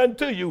ain't done nothing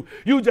to you.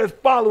 You just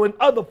following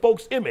other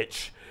folks'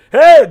 image.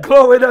 Hey,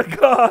 glory to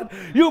God.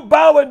 You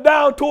bowing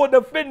down to an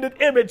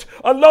offended image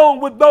along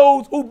with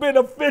those who've been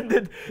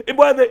offended.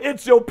 Whether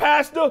it's your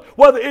pastor,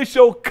 whether it's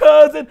your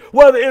cousin,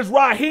 whether it's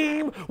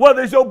Raheem,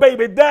 whether it's your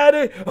baby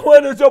daddy,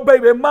 whether it's your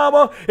baby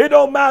mama, it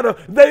don't matter.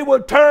 They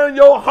will turn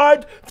your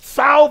heart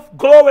south,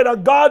 glory to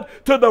God,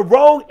 to the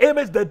wrong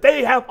image that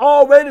they have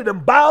already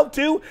bowed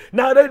to.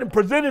 Now they done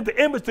presented the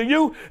image to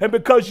you, and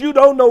because you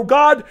don't know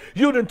God,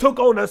 you done took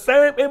on the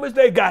same image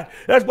they got.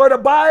 That's what the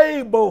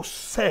Bible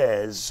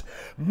says.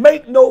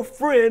 Make no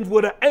friends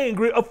with an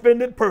angry,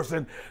 offended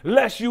person,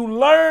 lest you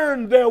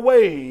learn their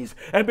ways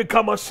and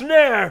become a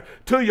snare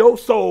to your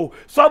soul.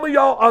 Some of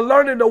y'all are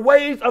learning the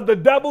ways of the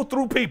devil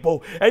through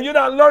people, and you're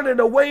not learning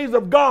the ways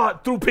of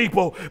God through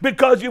people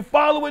because you're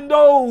following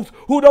those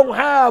who don't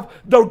have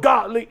the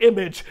godly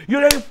image. You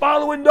ain't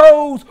following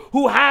those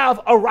who have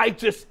a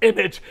righteous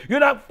image. You're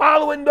not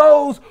following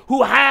those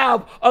who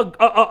have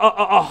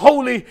a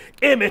holy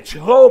image.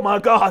 Oh my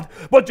God.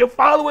 But you're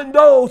following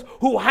those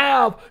who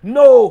have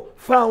no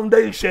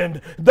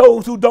foundation,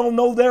 those who don't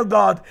know their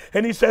God.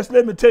 And he says,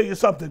 let me tell you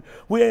something.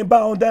 We ain't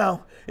bowing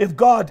down. If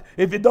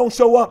it don't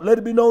show up, let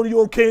it be known to you,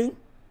 O king,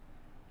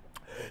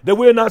 that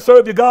we'll not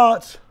serve your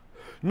gods,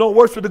 nor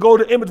worship the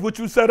golden image which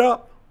you set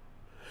up.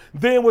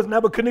 Then was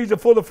Nebuchadnezzar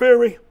full of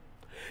fury,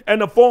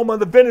 and the form of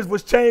the vintage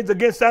was changed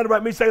against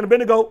Shadrach, Meshach, and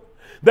Abednego.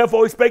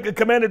 Therefore he spake and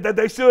commanded that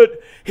they should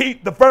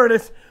heat the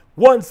furnace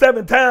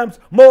 7 times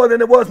more than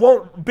it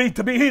won't be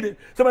to be heated.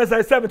 Somebody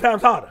say 7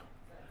 times hotter.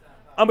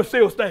 I'ma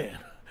still stand.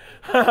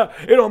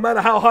 It don't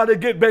matter how hot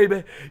it get,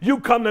 baby. You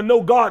come to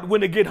know God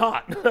when it get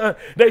hot.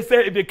 They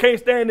said if you can't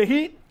stand the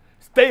heat,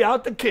 stay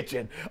out the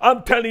kitchen.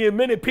 I'm telling you,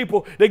 many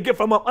people, they get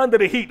from up under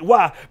the heat.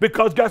 Why?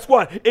 Because guess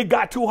what? It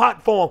got too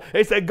hot for them.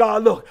 They said,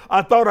 God, look,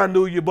 I thought I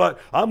knew you, but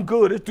I'm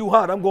good. It's too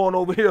hot. I'm going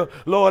over here.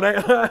 Lord,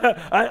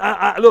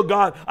 look,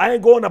 God, I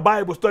ain't going to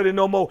Bible study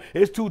no more.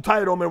 It's too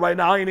tight on me right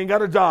now. I ain't even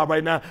got a job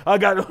right now. I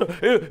got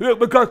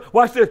because,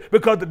 watch this,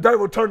 because the dirt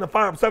will turn the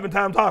fire up 7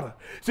 times hotter.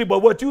 See, but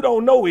what you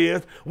don't know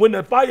is when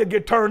the fire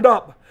get turned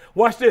up,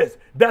 watch this,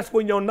 that's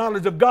when your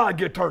knowledge of God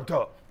get turned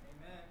up.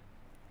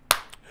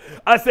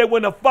 I said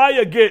when the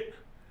fire get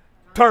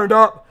turned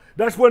up,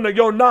 that's when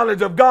your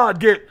knowledge of God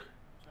get.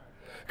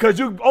 Because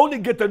you only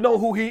get to know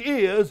who he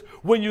is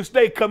when you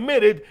stay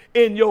committed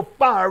in your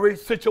fiery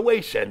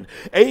situation.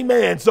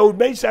 Amen. So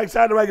Meshach,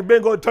 Shadrach, and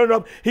Abednego turned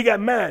up. He got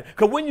mad.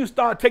 Because when you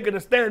start taking a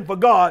stand for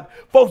God,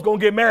 folks going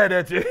to get mad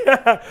at you.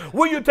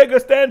 When you take a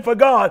stand for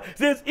God,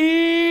 see, it's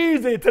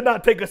easy to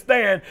not take a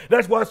stand.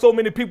 That's why so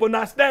many people are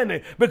not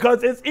standing.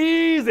 Because it's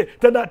easy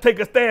to not take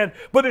a stand.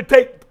 But it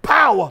takes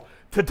power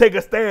to take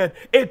a stand.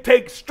 It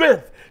takes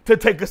strength to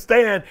take a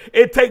stand.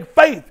 It takes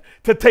faith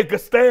to take a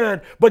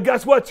stand. But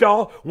guess what,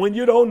 y'all? When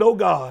you don't know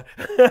God,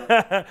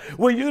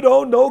 when you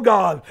don't know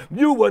God,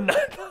 you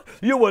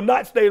will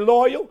not stay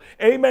loyal.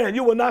 Amen.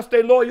 You will not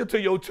stay loyal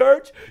to your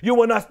church. You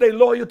will not stay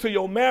loyal to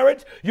your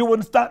marriage. You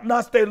will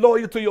not stay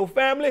loyal to your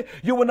family.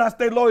 You will not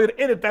stay loyal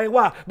to anything.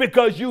 Why?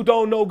 Because you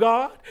don't know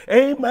God.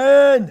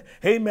 Amen.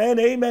 Amen.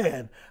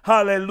 Amen.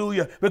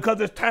 Hallelujah.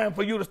 Because it's time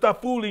for you to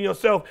stop fooling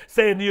yourself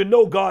saying you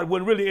know God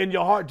when really in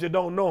your heart you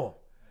don't know him.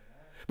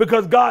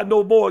 Because God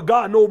knows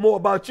more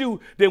about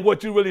you than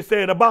what you really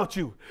saying about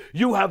you.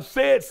 You have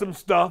said some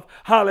stuff,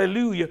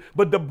 hallelujah,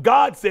 but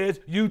God says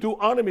you do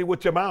honor me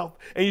with your mouth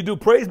and you do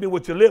praise me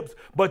with your lips,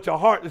 but your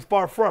heart is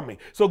far from me.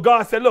 So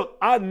God said, look,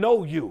 I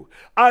know you.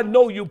 I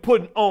know you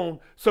putting on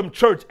some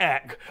church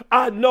act.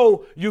 I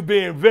know you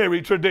being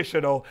very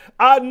traditional.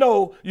 I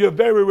know you're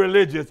very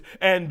religious,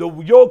 and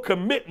your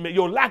commitment,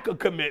 your lack of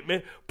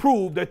commitment,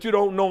 prove that you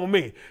don't know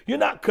me. You're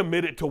not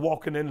committed to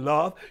walking in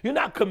love. You're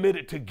not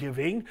committed to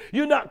giving.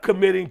 You're not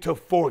committing to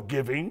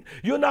forgiving.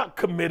 You're not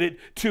committed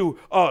to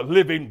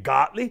living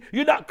godly.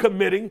 You're not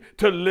committing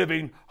to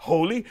living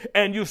holy.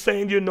 And you're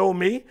saying you know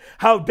me?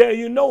 How dare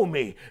you know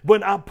me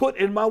when I put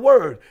in my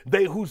word,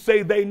 they who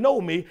say they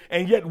know me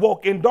and yet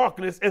walk in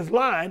darkness is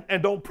lying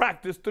and don't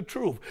practice the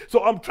truth.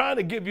 So I'm trying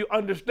to give you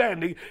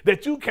understanding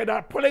that you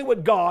cannot play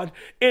with God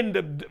in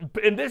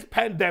this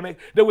pandemic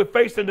that we're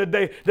facing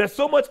today. There's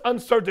so much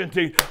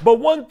uncertainty. But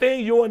one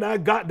thing you and I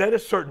got that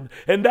is certain,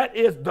 and that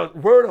is the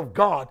word of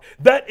God.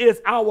 That is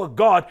is our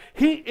God.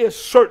 He is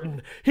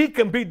certain. He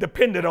can be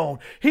depended on.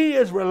 He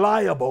is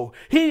reliable.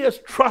 He is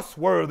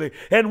trustworthy.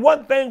 And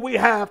one thing we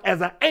have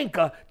as an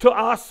anchor to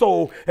our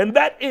soul, and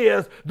that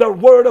is the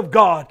word of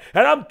God.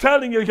 And I'm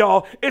telling you,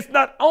 y'all, it's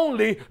not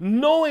only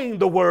knowing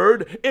the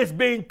word, it's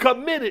being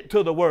committed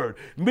to the word.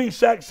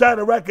 Meshach,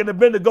 Shadrach, and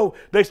Abednego,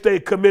 they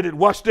stayed committed.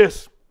 Watch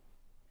this.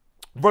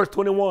 Verse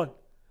 21.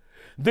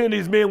 Then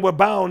these men were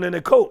bound in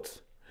their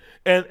coats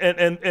and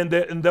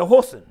their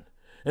hosen,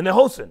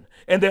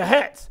 and their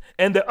hats,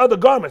 and their other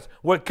garments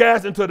were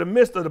cast into the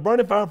midst of the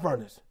burning fire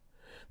furnace.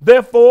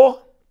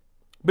 Therefore,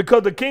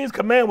 because the king's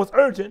command was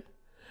urgent,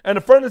 and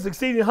the furnace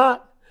exceeding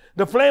hot,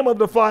 the flame of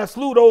the fire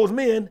slew those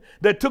men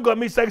that took up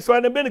Meshach, Shadrach,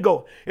 and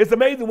Abednego. It's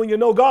amazing when you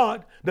know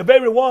God, the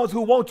very ones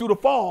who want you to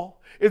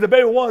fall is the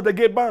very ones that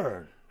get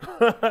burned.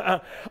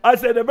 I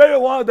said the very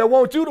ones that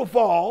want you to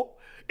fall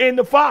in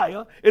the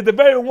fire is the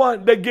very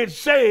one that gets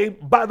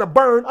saved by the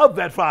burn of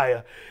that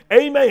fire.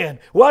 Amen.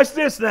 Watch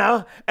this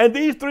now. And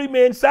these three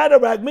men,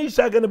 Shadrach,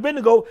 Meshach, and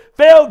Abednego,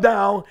 fell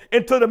down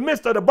into the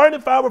midst of the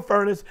burning fire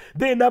furnace.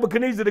 Then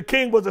Nebuchadnezzar the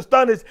king was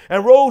astonished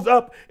and rose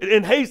up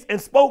in haste and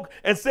spoke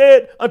and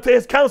said unto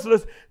his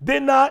counselors,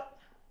 did not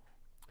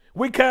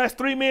we cast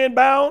three men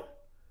bound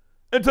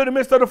into the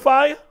midst of the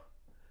fire?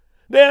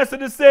 They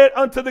answered and said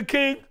unto the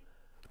king,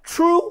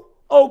 true,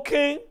 O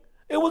king,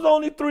 it was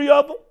only three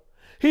of them.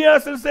 He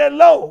answered and said,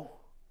 lo,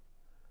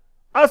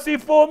 I see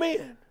four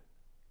men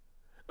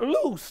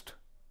loosed,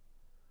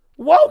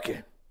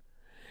 walking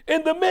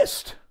in the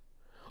midst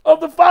of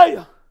the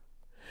fire,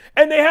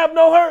 and they have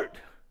no hurt,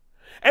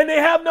 and they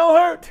have no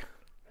hurt,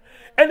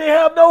 and they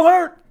have no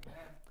hurt,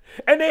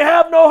 and they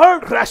have no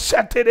hurt.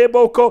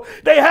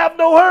 They have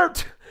no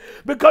hurt,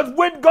 because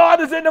when God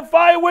is in the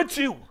fire with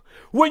you,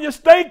 when you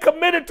stay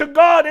committed to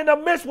God in the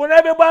midst when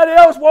everybody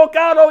else walk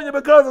out on you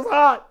because it's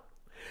hot,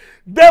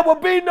 there will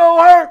be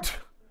no hurt.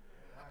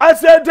 I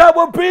said there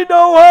will be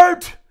no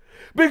hurt,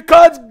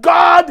 because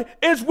God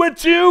is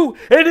with you,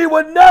 and he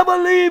will never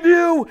leave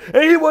you,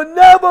 and he will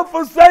never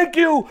forsake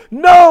you.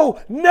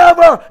 No,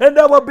 never. And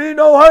there will be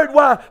no hurt.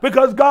 Why?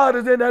 Because God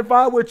is in that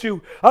fire with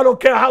you. I don't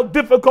care how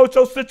difficult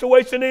your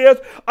situation is.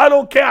 I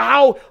don't care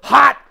how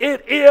hot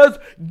it is.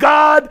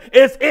 God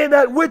is in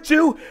that with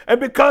you, and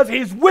because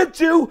he's with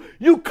you,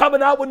 you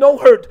coming out with no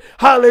hurt.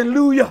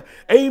 Hallelujah.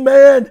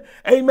 Amen.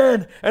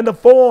 Amen. And the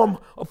form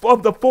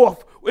of the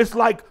fourth is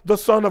like the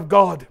Son of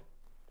God.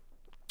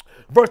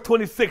 Verse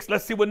 26,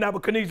 let's see what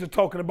Nebuchadnezzar is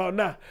talking about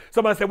now.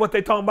 Somebody say, what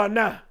they talking about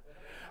now?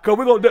 Because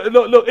we're going to,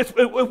 look, it's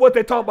what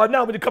they talking about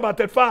now when you come out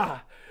that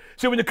fire.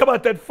 See, when you come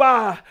out that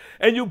fire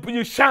and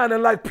you're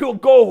shining like pure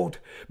gold,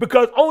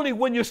 because only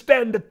when you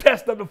stand the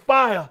test of the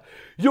fire,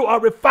 you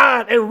are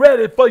refined and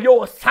ready for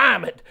your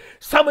assignment.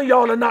 Some of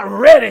y'all are not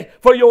ready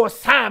for your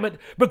assignment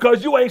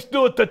because you ain't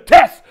stood the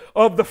test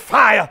of the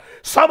fire.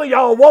 Some of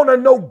y'all want to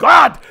know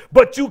God,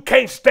 but you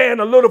can't stand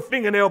a little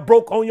fingernail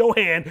broke on your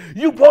hand.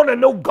 You want to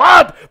know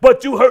God,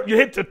 but you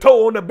hit your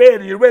toe on the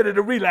bed and you're ready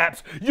to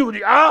relapse.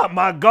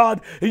 My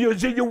God, you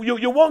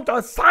want the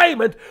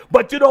assignment,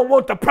 but you don't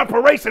want the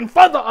preparation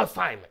for the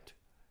assignment.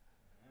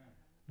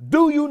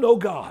 Do you know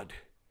God?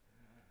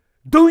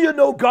 Do you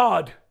know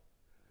God?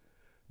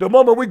 The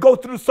moment we go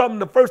through something,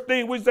 the first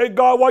thing we say,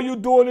 God, why are you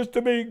doing this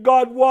to me?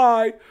 God,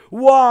 why?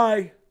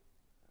 Why?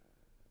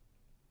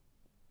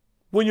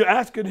 When you're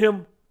asking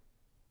him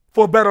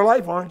for a better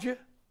life, aren't you?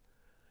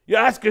 You're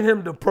asking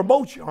him to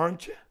promote you,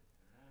 aren't you?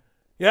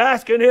 You're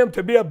asking him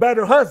to be a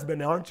better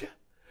husband, aren't you?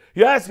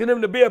 You're asking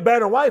him to be a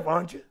better wife,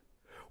 aren't you?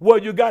 Well,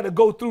 you got to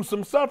go through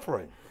some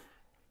suffering.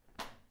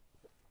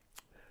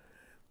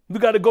 You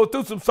got to go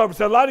through some suffering.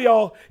 So a lot of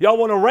y'all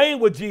want to reign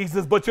with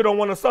Jesus, but you don't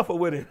want to suffer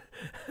with him.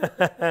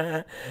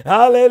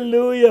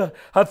 Hallelujah.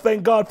 I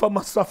thank God for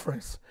my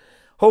sufferings.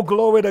 Oh,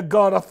 glory to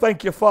God. I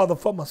thank you, Father,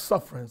 for my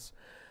sufferings.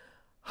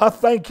 I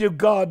thank you,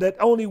 God, that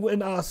only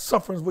in our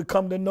sufferings we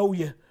come to know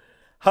you.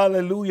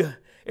 Hallelujah.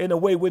 In a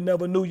way we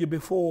never knew you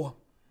before.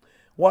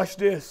 Watch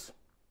this.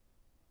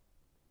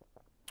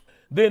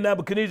 Then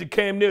Nebuchadnezzar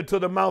came near to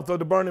the mouth of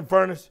the burning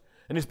furnace,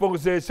 and he spoke and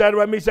said,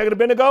 Shadrach, Meshach, and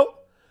Abednego,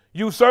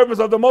 you servants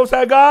of the Most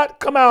High God,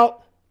 come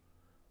out,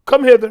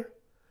 come hither.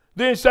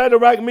 Then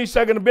Shadrach,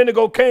 Meshach, and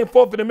Abednego came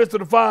forth in the midst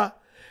of the fire.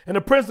 And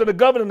the prince of the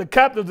governor and the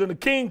captains and the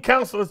king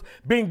counselors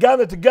being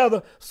gathered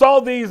together saw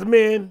these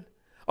men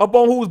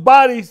upon whose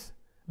bodies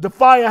the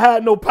fire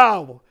had no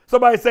power.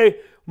 Somebody say,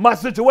 my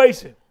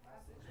situation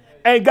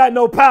ain't got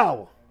no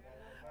power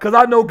because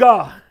I know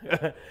God.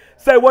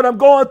 Say, what I'm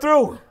going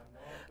through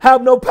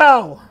have no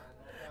power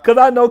because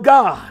I know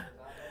God.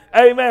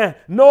 Amen.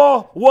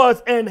 Nor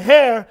was an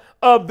hair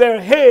of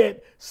their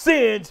head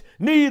singed,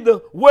 neither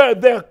were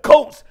their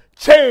coats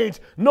changed,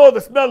 nor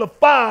the smell of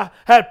fire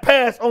had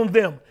passed on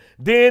them.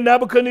 Then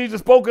Nebuchadnezzar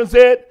spoke and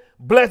said,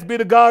 blessed be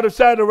the God of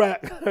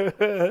Shadrach,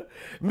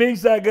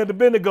 Meshach, and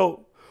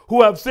Abednego,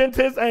 who have sent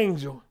his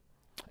angel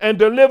and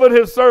delivered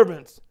his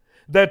servants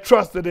that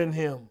trusted in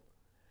him,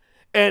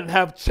 and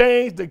have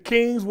changed the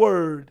king's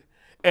word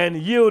and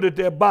yielded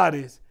their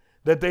bodies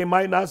that they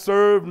might not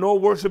serve nor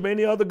worship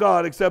any other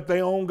God except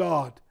their own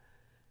God.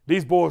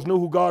 These boys knew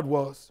who God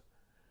was.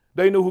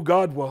 They knew who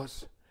God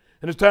was.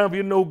 And it's time for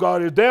you to know who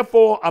God is.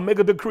 Therefore, I make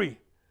a decree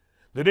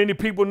that any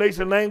people,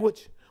 nation,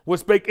 language will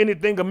speak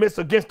anything amiss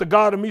against the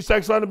God of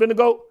Meshach, Shadrach, and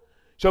Abednego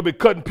shall be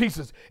cut in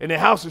pieces, and their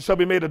houses shall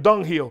be made a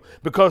dunghill,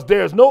 because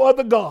there is no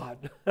other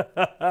God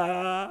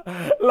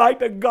like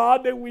the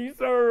God that we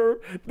serve.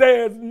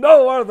 There's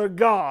no other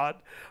God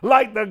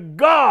like the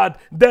God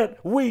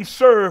that we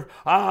serve.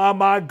 Ah,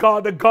 my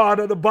God, the God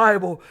of the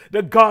Bible,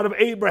 the God of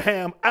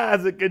Abraham,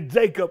 Isaac, and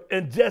Jacob,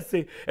 and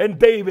Jesse, and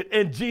David,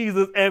 and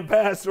Jesus, and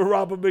Pastor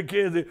Robert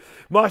McKenzie.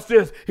 Watch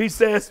this. He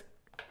says,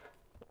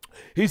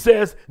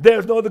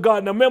 there's no other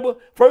God. Now remember,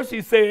 first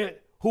he said,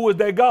 who is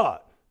that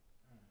God?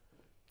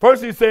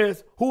 First he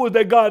says, who is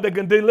that God that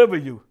can deliver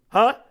you?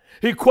 Huh?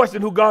 He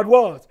questioned who God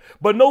was.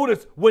 But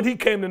notice when he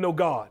came to know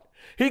God,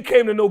 he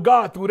came to know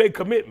God through their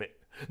commitment.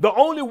 The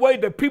only way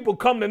that people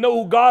come to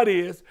know who God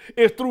is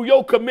through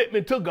your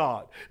commitment to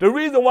God. The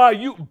reason why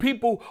you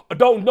people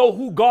don't know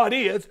who God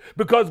is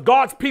because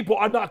God's people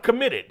are not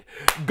committed.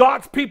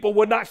 God's people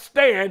will not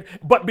stand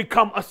but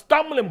become a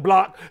stumbling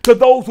block to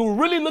those who are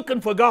really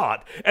looking for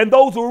God. And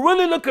those who are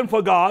really looking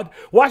for God,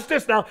 watch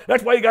this now,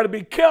 that's why you got to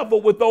be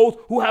careful with those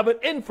who have an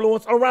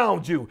influence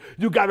around you.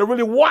 You got to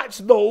really watch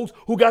those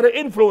who got an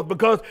influence,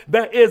 because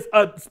there is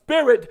a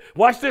spirit,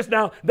 watch this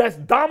now, that's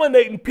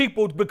dominating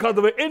people because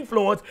of an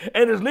influence,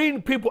 and is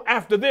leading people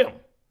after them,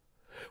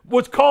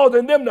 which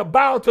causing them to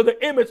bow to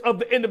the image of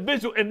the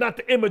individual and not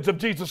the image of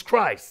Jesus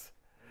Christ.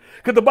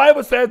 Because the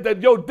Bible says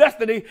that your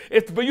destiny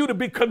is for you to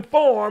be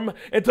conformed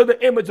into the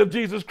image of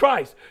Jesus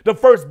Christ, the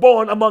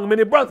firstborn among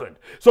many brethren.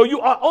 So you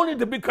are only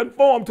to be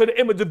conformed to the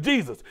image of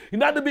Jesus. You're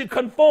not to be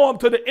conformed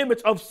to the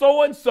image of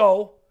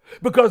so-and-so,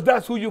 because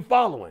that's who you're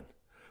following.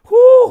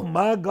 Whoo,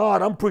 my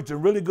God, I'm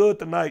preaching really good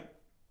tonight.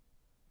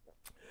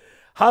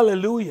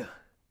 Hallelujah.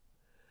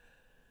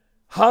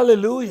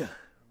 Hallelujah.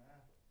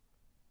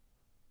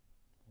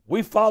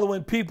 We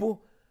following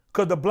people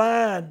because the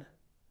blind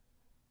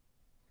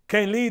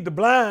can't lead the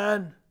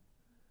blind.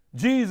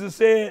 Jesus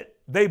said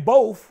they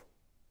both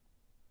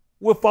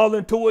will fall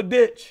into a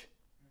ditch.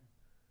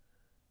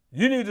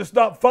 You need to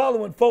stop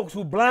following folks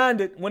who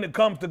blinded when it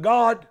comes to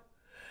God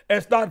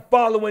and start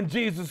following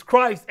Jesus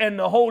Christ and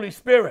the Holy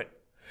Spirit.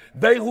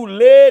 They who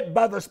led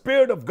by the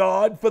Spirit of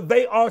God, for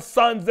they are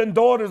sons and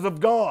daughters of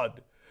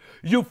God.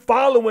 You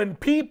following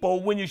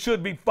people when you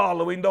should be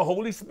following the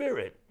Holy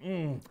Spirit.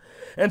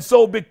 And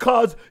so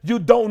because you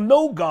don't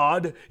know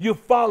God, you're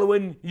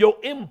following your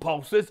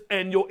impulses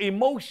and your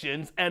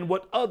emotions and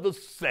what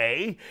others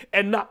say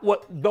and not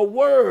what the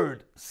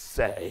word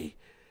say.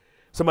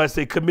 Somebody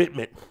say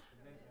commitment.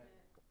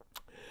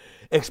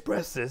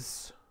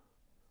 Expresses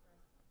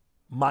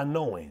my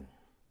knowing.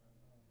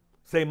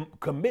 Say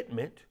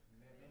commitment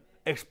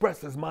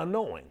expresses my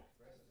knowing.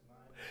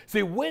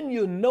 See, when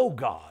you know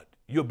God,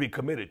 you'll be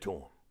committed to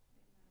him.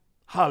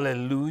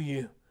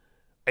 Hallelujah.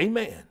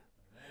 Amen.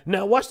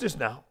 Now watch this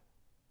now.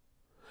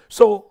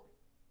 So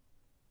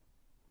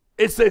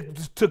it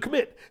says to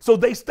commit. So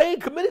they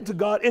stayed committed to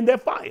God in their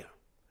fire.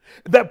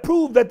 That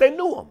proved that they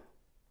knew him.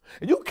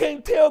 And you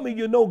can't tell me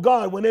you know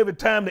God when every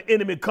time the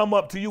enemy come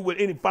up to you with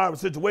any fiery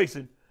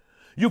situation,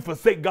 you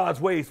forsake God's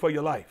ways for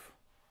your life.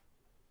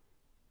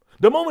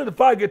 The moment the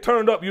fire get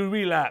turned up, you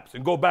relapse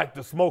and go back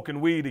to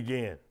smoking weed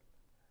again.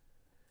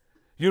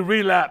 You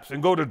relapse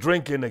and go to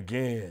drinking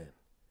again.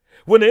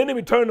 When the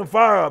enemy turned the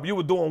fire up, you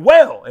were doing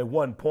well at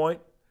one point.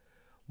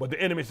 But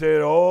the enemy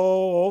said,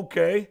 oh,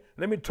 okay,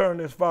 let me turn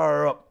this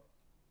fire up.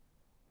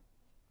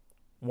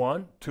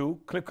 1, 2,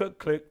 click, click,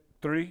 click,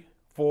 3,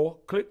 4,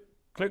 click,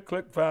 click,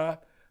 click, 5,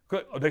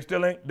 click. Oh, they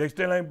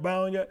still ain't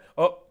bound yet.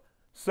 Up,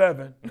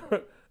 7.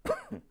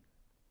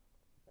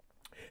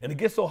 And it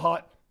gets so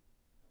hot,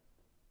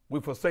 we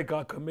forsake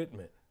our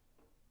commitment.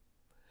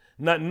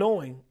 Not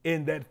knowing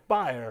in that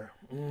fire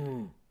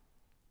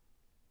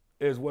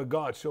is where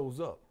God shows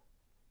up.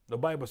 The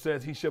Bible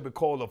says he shall be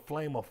called a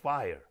flame of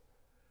fire.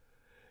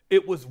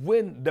 It was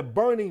when the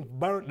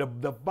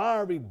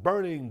fiery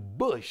burning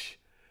bush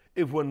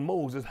is when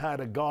Moses had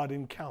a God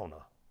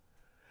encounter.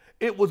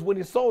 It was when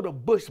he saw the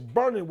bush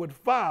burning with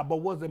fire but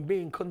wasn't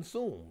being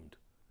consumed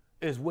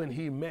is when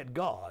he met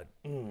God.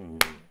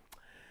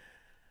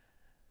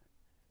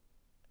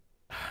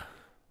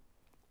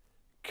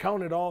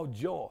 Count it all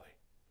joy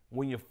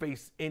when you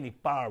face any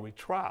fiery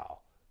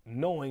trial,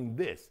 knowing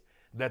this,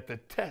 that the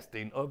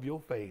testing of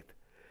your faith,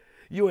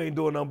 you ain't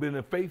doing nothing but in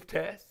a faith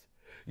test.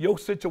 Your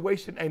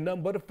situation ain't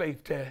nothing but a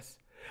faith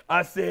test.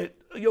 I said,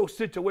 your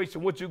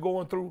situation, what you're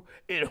going through,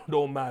 it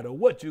don't matter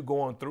what you're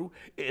going through.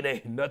 It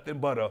ain't nothing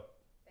but a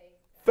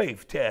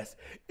faith test.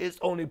 It's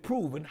only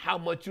proving how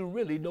much you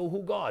really know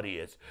who God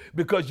is.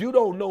 Because you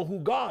don't know who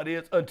God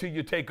is until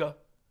you take a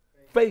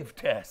faith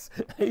test.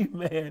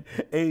 Amen.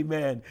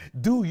 Amen.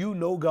 Do you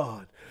know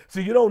God?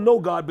 See, you don't know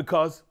God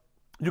because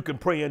you can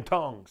pray in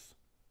tongues.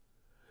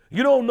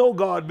 You don't know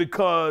God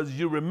because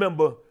you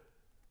remember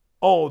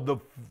all the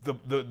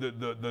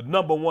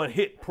number one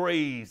hit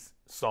praise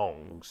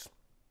songs.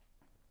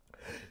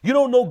 You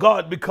don't know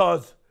God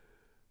because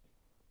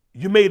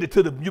you make it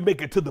to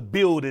the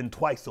building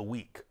twice a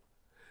week.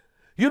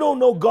 You don't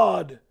know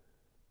God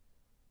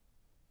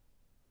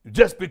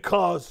just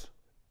because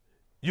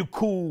you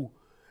cool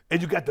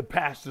and you got the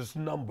pastor's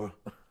number.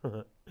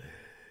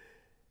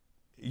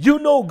 You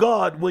know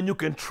God when you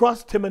can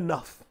trust him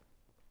enough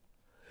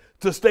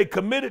to stay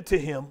committed to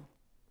him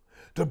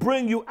to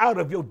bring you out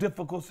of your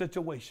difficult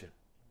situation.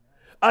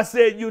 I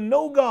said, you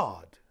know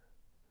God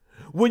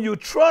when you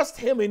trust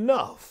him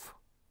enough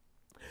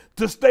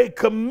to stay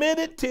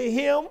committed to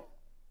him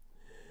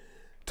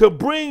to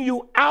bring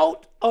you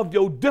out of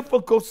your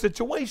difficult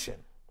situation.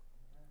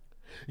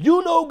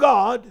 You know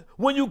God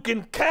when you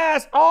can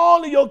cast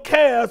all of your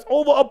cares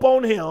over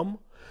upon him,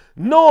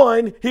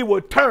 knowing he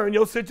will turn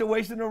your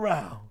situation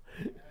around.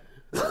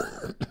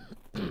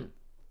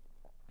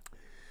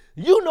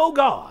 You know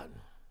God.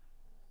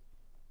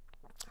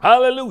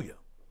 Hallelujah.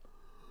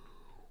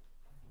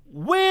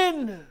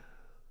 When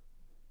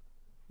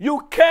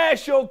you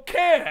cast your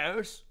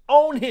cares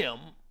on him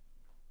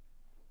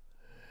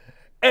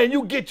and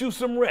you get you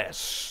some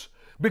rest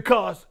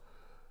because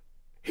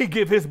he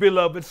give his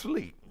beloved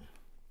sleep.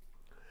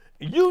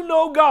 You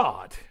know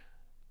God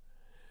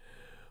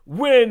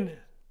when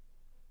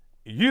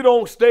you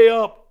don't stay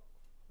up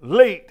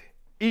late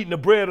eating the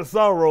bread of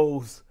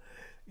sorrows.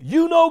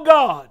 You know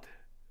God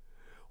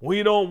when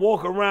you don't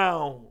walk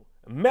around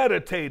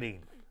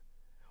meditating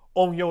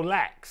on your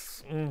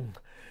lacks.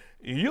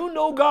 You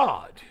know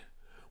God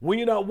when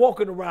you're not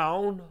walking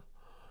around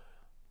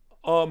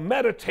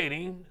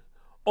meditating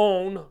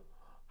on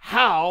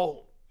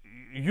how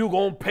you're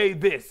going to pay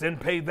this and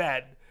pay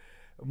that.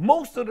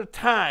 Most of the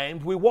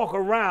times we walk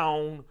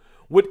around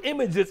with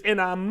images in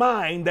our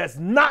mind that's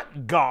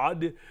not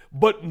God,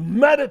 but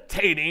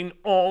meditating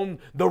on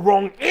the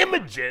wrong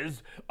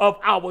images of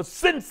our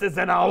senses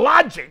and our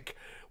logic,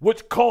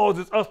 which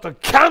causes us to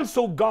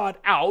cancel God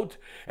out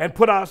and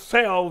put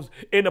ourselves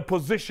in a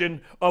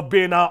position of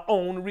being our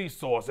own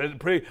resource,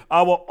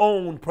 our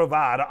own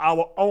provider,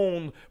 our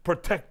own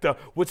protector,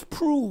 which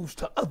proves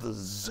to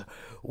others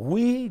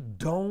we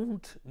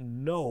don't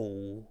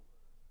know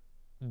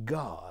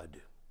God.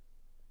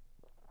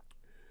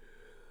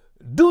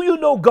 Do you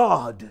know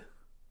God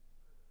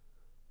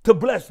to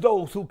bless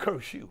those who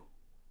curse you?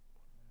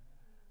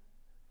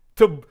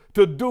 To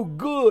do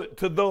good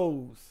to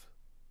those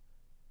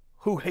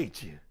who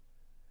hate you?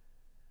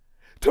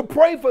 To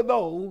pray for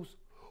those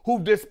who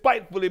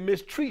despitefully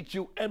mistreat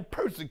you and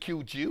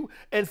persecute you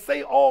and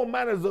say all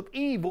manners of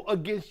evil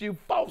against you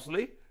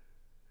falsely,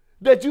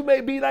 that you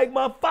may be like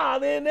my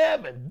Father in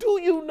heaven?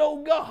 Do you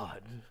know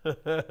God?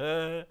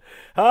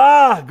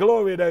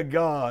 Glory to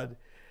God.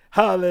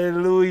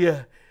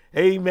 Hallelujah.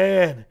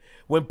 Amen.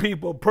 When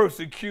people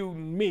persecute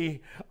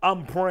me,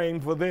 I'm praying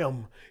for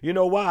them. You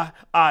know why?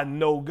 I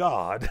know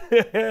God.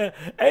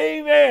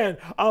 Amen.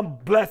 I'm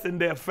blessing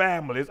their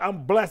families.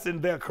 I'm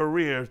blessing their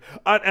careers.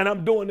 And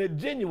I'm doing it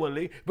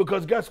genuinely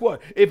because guess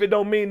what? If it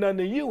don't mean nothing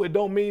to you, it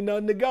don't mean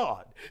nothing to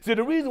God. See,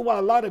 the reason why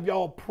a lot of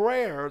y'all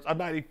prayers are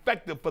not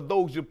effective for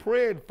those you're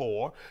praying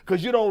for,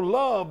 because you don't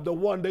love the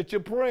one that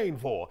you're praying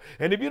for.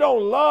 And if you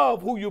don't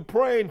love who you're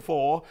praying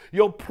for,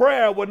 your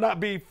prayer will not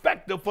be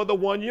effective for the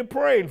one you're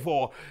praying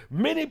for.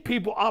 Many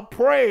people are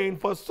praying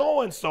for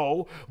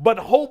so-and-so, but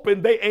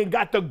hoping they ain't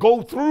got to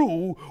go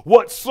through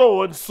what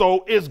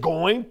so-and-so is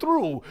going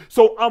through.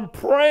 So I'm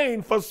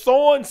praying for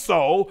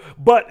so-and-so,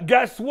 but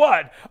guess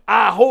what?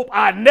 I hope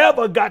I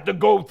never got to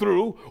go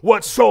through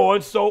what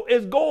so-and-so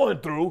is going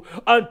through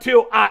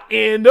until I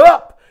end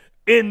up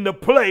in the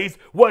place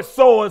what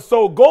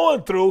so-and-so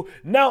going through.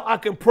 Now I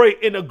can pray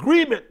in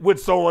agreement with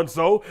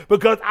so-and-so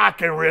because I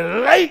can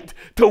relate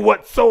to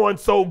what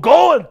so-and-so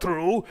going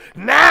through.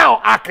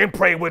 Now I can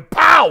pray with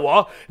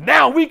power.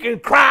 Now we can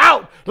cry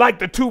out like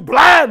the two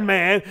blind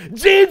men,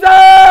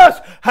 Jesus,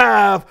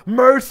 have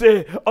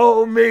mercy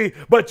on me.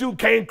 But you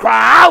can't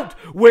cry out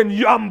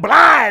when I'm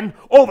blind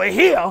over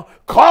here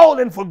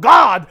calling for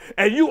God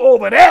and you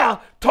over there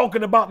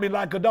talking about me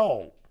like a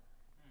dog.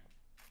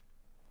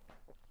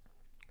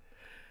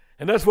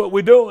 And that's what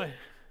we're doing.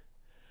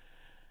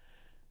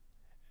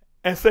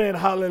 And saying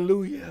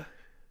hallelujah.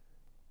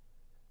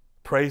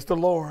 Praise the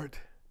Lord.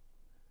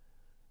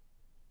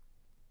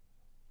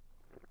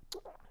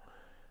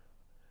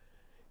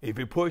 If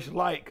you push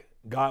like,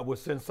 God will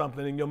send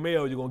something in your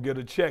mail. You're going to get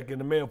a check in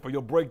the mail for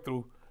your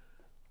breakthrough.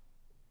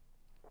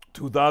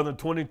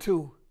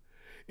 2022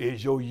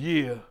 is your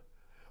year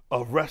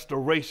of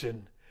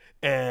restoration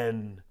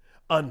and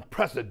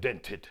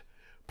unprecedented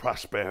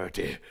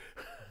prosperity.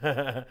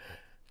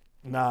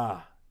 Nah,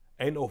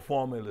 ain't no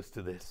formulas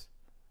to this.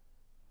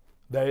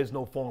 There is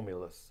no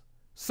formulas.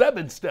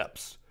 7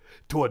 steps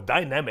to a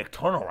dynamic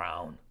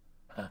turnaround.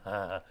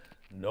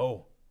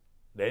 No,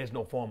 there is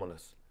no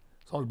formulas.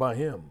 It's all about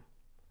him.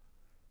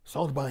 It's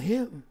all about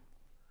him.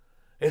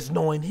 It's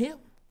knowing him.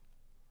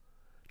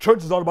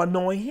 Church is all about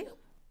knowing him.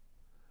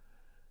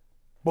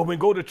 But when we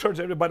go to church,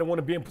 everybody want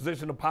to be in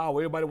position of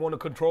power. Everybody want to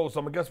control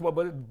something. Guess what?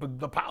 But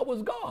the power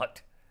is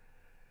God.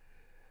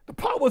 The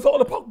power is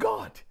all about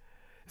God.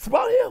 It's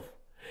about him.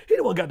 He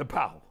the one got the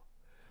power.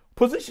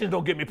 Positions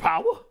don't give me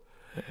power.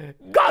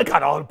 God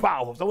got all the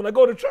power. So when I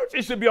go to church,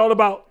 it should be all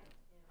about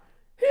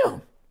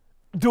him.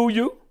 Do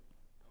you?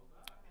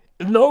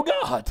 Know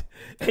God.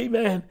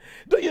 Amen.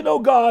 Do you know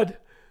God?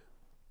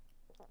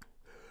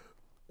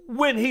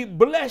 When he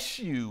bless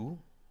you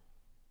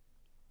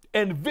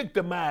and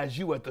victimize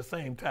you at the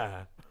same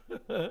time.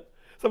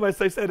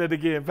 Somebody say that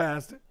again,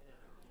 Pastor.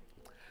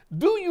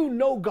 Do you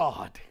know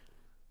God?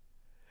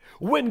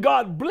 When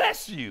God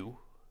bless you,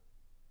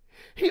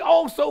 he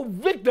also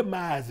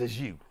victimizes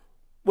you.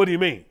 What do you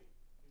mean?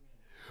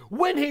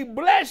 When he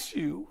bless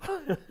you,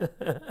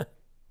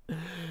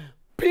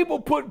 people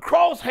put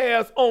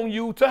crosshairs on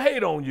you to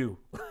hate on you.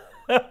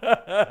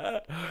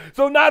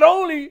 So not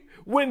only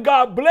when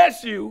God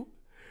bless you,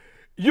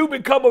 you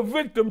become a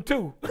victim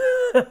too.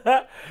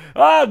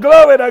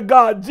 Glory to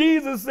God.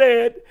 Jesus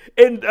said,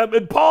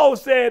 and Paul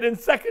said in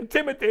 2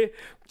 Timothy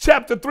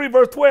chapter 3,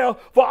 verse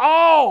 12, for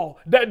all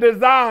that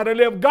desire to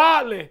live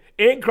godly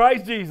in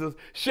Christ Jesus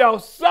shall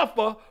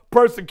suffer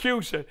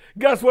persecution.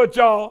 Guess what,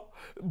 y'all?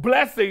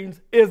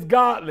 Blessings is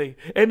godly.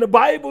 And the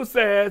Bible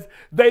says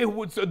they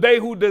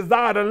who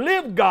desire to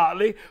live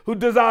godly, who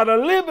desire to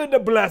live in the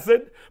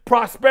blessing,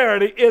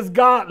 prosperity is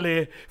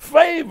godly.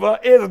 Favor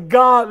is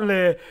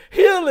godly.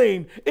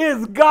 Healing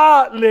is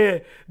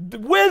godly.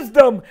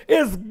 Wisdom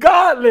is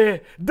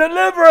godly.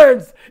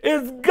 Deliverance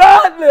is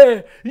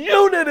godly.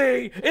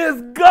 Unity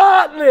is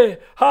godly.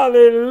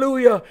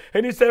 Hallelujah.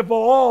 And he said,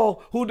 for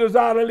all who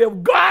desire to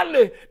live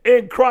godly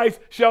in Christ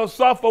shall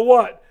suffer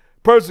what?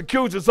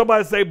 Persecution.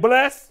 Somebody say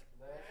blessed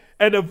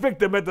and a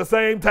victim at the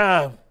same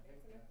time.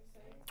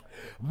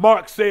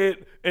 Mark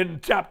said in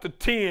chapter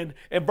 10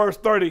 and verse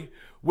 30,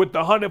 with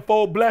the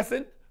hundredfold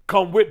blessing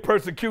come with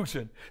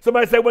persecution.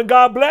 Somebody say, when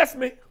God bless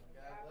me,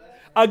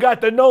 I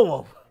got to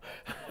know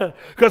him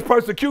because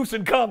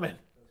persecution coming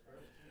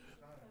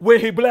when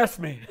he blessed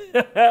me.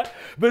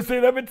 But see,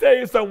 let me tell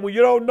you something. When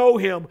you don't know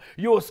him,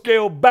 you'll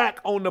scale back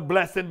on the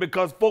blessing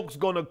because folks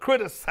going to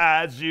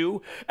criticize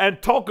you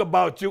and talk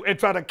about you and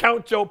try to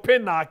count your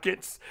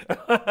pockets.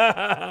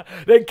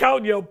 They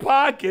count your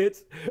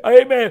pockets,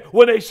 amen,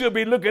 when they should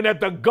be looking at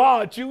the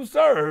God you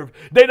serve.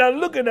 They're not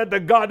looking at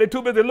the God. They're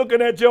too busy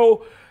looking at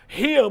your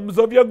hems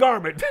of your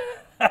garment.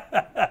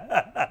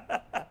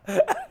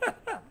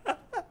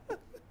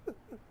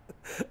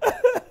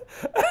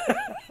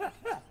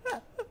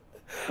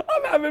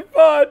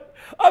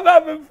 I'm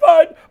having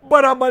fun,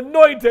 but I'm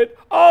anointed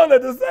all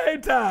at the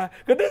same time.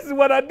 Because this is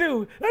what I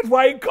do. That's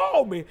why he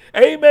called me.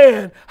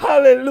 Amen.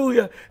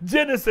 Hallelujah.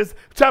 Genesis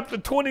chapter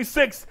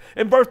 26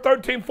 and verse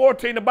 13,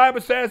 14, the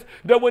Bible says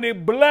that when he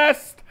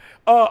blessed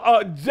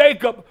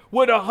Jacob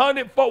with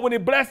 100-fold, when he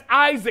blessed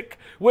Isaac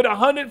with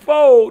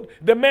 100-fold,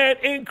 the man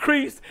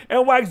increased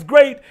and waxed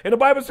great. And the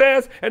Bible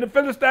says, and the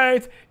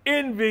Philistines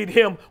envied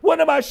him. What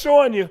am I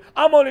showing you?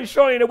 I'm only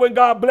showing you that when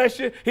God bless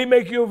you, he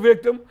make you a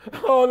victim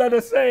all at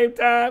the same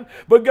time.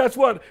 But guess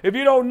what? If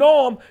you don't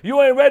know him,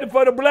 you ain't ready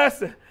for the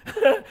blessing.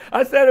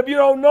 I said, if you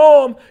don't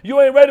know him, you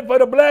ain't ready for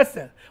the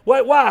blessing.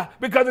 Why?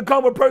 Because it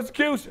comes with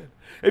persecution.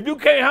 If you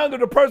can't handle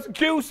the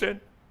persecution,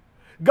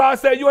 God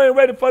said you ain't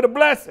ready for the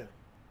blessing.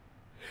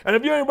 And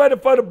if you ain't ready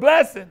for the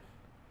blessing,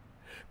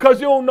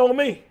 because you don't know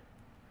me,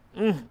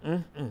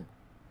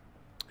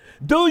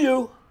 do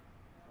you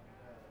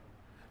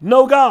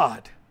know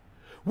God?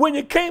 When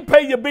you can't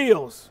pay your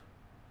bills,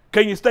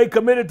 can you stay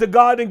committed to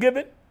God and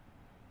giving?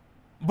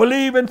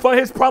 Believing for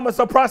his promise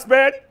of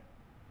prosperity?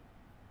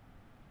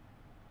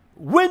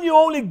 When you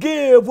only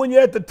give when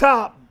you're at the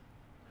top,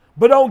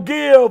 but don't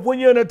give when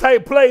you're in a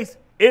tight place,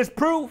 it's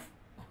proof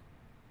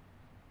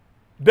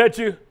that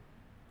you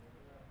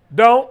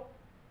don't.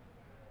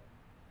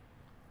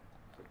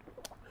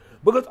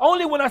 Because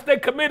only when I stay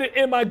committed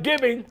in my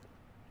giving,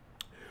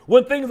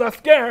 when things are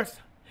scarce,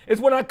 is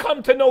when I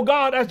come to know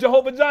God as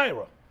Jehovah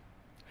Jireh.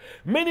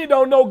 Many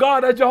don't know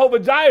God as Jehovah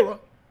Jireh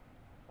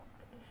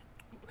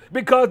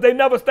because they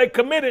never stay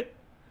committed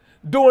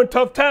during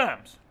tough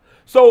times.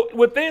 So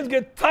when things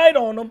get tight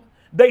on them,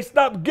 they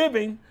stop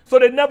giving, so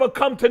they never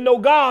come to know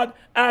God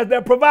as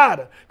their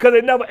provider because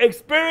they never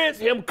experience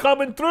him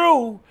coming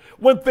through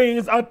when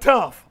things are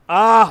tough.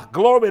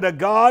 Glory to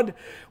God.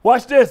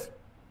 Watch this.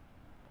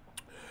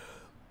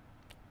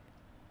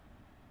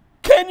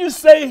 Can you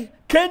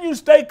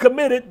stay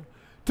committed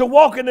to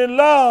walking in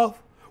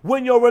love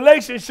when your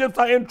relationships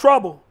are in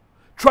trouble,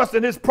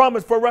 trusting his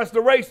promise for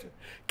restoration?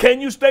 Can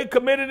you stay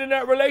committed in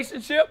that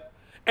relationship?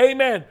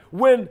 Amen.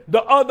 When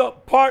the other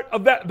part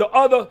of that, the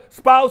other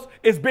spouse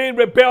is being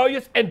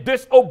rebellious and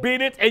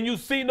disobedient and you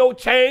see no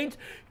change,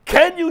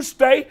 can you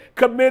stay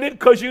committed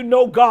because you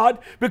know God,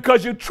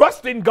 because you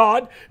trust in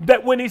God,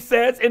 that when he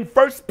says in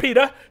 1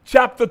 Peter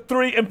chapter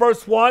 3 and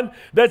verse 1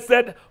 that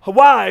said,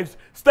 wives,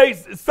 stay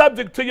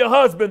subject to your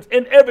husbands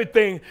in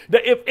everything,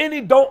 that if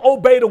any don't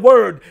obey the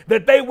word,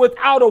 that they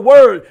without a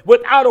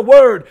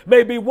word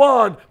may be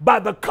won by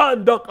the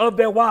conduct of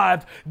their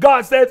wives.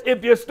 God says,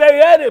 if you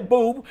stay at it,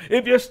 boo,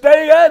 if you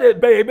stay at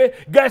it, baby,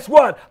 guess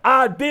what?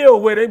 I'll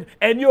deal with him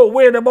and you'll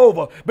win him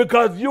over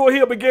because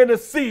he'll begin to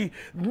see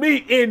me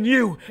in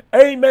you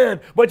Amen.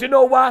 But you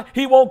know why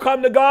he won't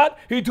come to God?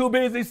 He's too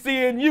busy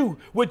seeing you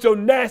with your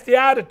nasty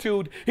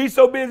attitude. He's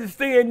so busy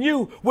seeing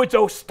you with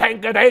your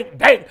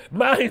stank-a-dank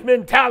mind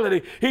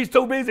mentality. He's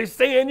too busy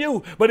seeing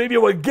you. But if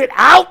you would get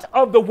out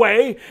of the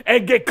way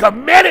and get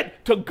committed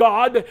to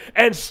God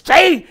and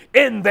stay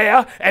in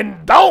there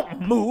and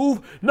don't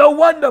move, no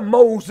wonder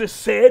Moses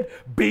said,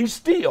 be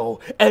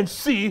still and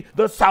see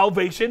the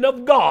salvation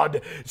of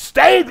God.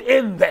 Stay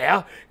in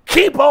there.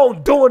 Keep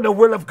on doing the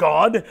will of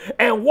God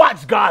and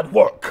watch God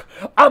work.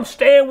 I'm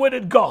staying with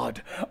it,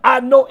 God. I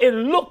know it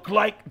look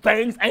like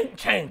things ain't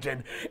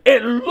changing.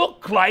 It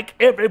look like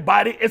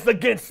everybody is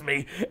against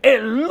me.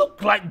 It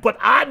look like, but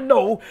I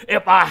know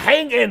if I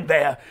hang in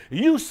there,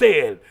 you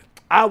said,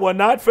 I will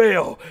not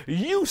fail.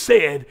 You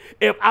said,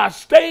 if I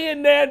stay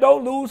in there and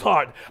don't lose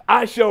heart,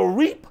 I shall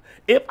reap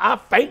if I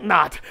faint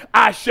not.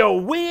 I shall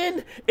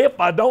win if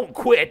I don't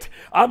quit.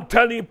 I'm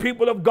telling you,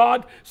 people of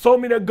God, so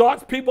many of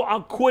God's people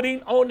are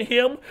quitting on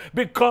him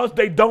because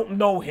they don't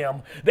know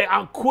him. They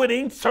are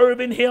quitting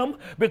serving him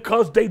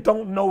because they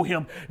don't know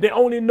him. They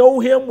only know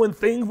him when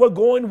things were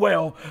going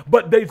well,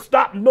 but they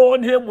stopped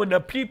knowing him when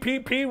the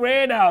PPP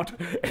ran out.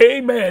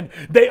 Amen.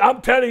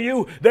 I'm telling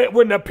you that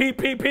when the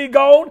PPP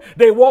gone,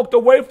 they walked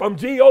away from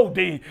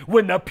God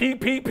when the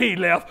PPP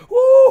left.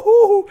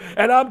 Woo-hoo.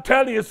 And I'm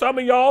telling you, some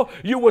of y'all,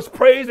 you was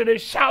praising and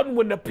shouting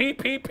when the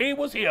PPP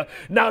was here.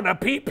 Now the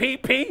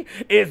PPP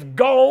is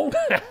gone.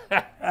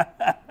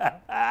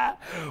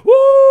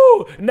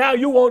 Woo! Now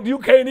you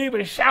can't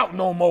even shout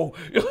no more.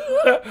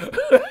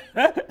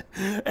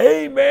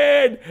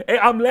 Amen. And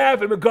I'm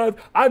laughing because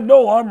I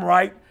know I'm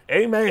right.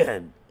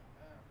 Amen.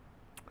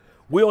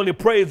 We only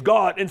praise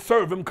God and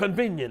serve him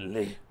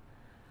conveniently.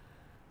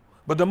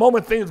 But the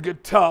moment things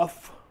get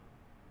tough,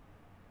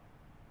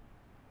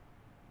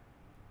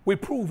 we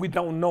prove we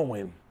don't know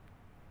him.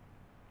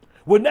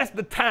 When that's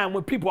the time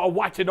when people are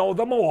watching all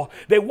the more.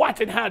 They're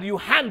watching how you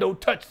handle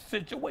touch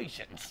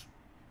situations.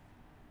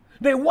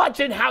 They're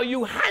watching how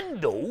you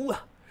handle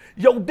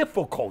your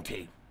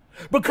difficulty.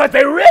 Because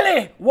they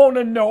really want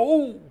to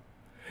know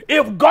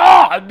if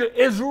God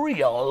is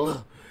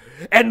real.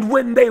 And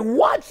when they're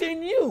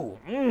watching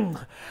you,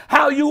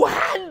 how you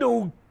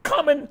handle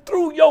coming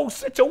through your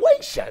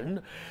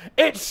situation,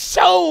 it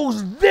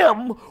shows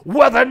them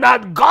whether or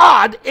not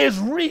God is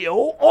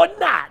real or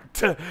not.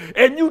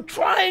 And you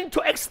trying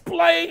to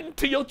explain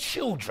to your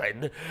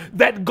children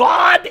that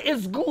God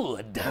is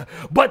good,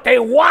 but they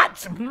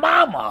watch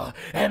mama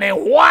and they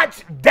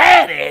watch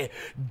daddy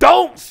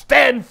don't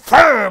stand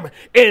firm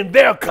in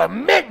their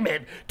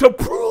commitment to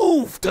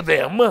prove to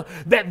them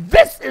that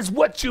this is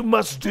what you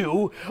must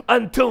do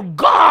until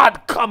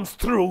God comes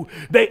through.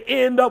 They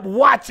end up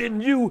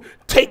watching you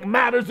take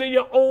matters in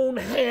your own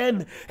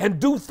hand and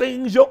do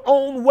things your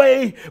own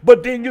way,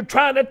 but then you're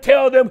trying to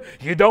tell them,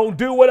 you don't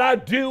do what I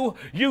do,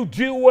 you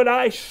do what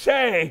I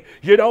say.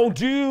 You don't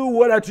do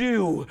what I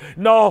do.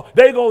 No,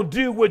 they're going to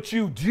do what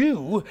you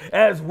do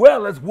as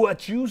well as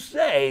what you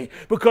say,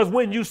 because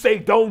when you say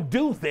don't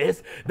do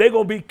this, they're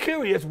going to be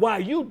curious why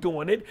you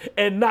doing it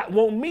and not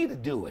want me to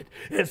do it.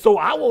 And so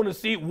I want to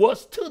see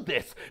what's to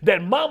this,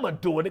 that mama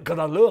doing it, because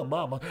I love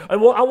mama. I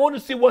want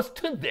to see what's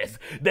to this,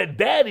 that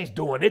daddy's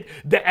doing it,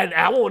 and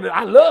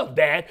I love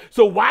dad,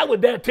 so why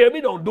would dad tell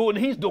me don't do it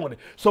and he's doing it?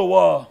 So,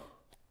 oh,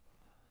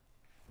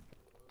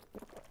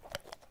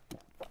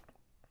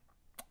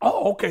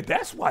 okay,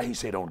 that's why he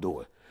said don't do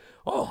it.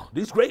 Oh,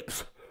 these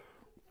grapes.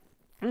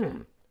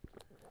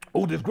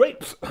 Oh, these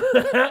grapes.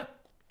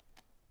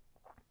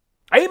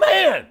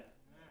 Amen.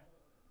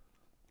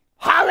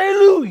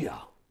 Hallelujah.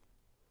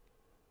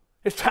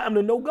 It's time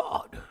to know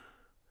God.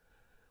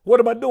 What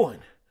am I doing?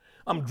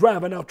 I'm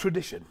driving out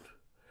tradition.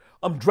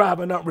 I'm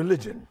driving out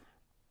religion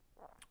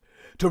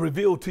to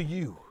reveal to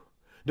you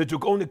that you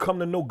only come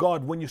to know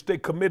God when you stay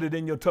committed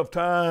in your tough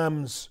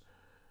times.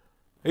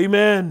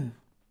 Amen.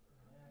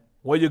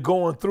 What you're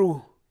going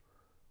through,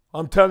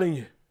 I'm telling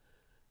you,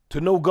 to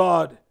know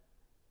God,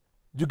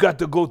 you got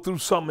to go through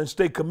something and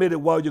stay committed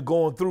while you're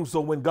going through,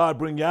 so when God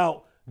bring you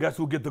out, guess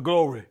who get the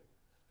glory?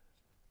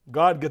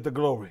 God get the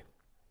glory.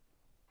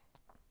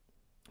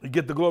 You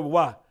get the glory.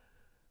 Why?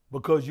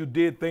 Because you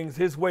did things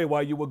his way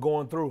while you were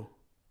going through.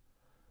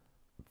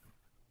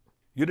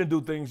 You didn't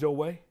do things your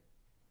way.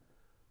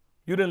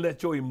 You didn't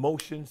let your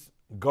emotions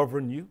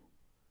govern you.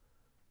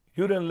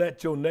 You didn't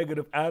let your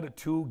negative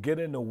attitude get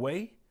in the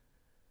way.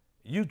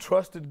 You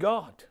trusted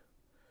God.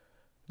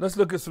 Let's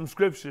look at some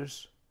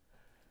scriptures.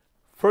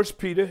 1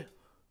 Peter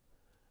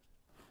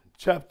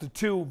chapter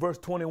 2, verse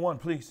 21,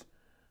 please.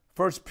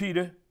 1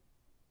 Peter,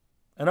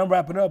 and I'm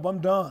wrapping up. I'm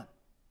done.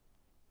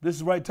 This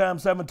is right time,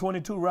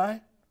 7:22,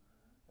 right?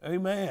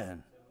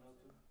 Amen.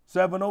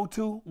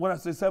 7:02. What I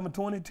say,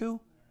 7:22?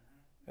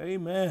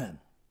 Amen.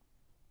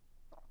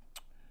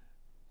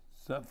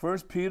 1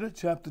 Peter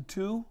chapter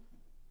 2.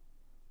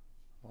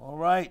 All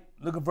right.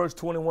 Look at verse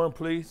 21,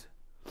 please.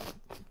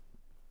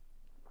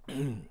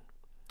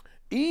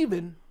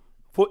 even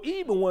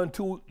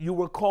whereunto you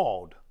were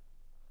called,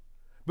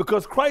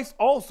 because Christ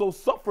also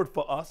suffered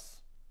for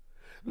us,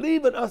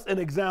 leaving us an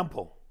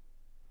example,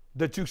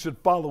 that you should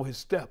follow his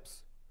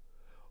steps,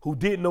 who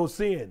did no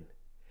sin,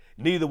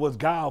 neither was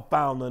guile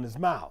found in his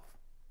mouth,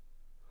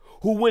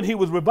 who when he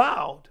was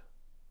reviled,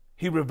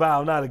 he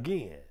reviled not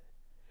again.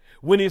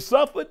 When he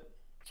suffered,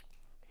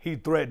 he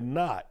threatened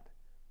not,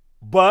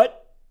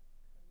 but,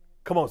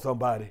 come on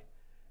somebody,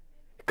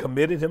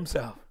 committed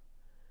himself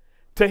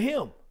to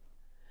him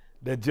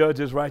that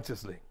judges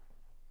righteously,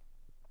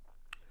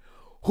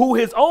 who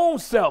his own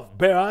self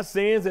bare our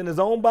sins in his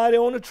own body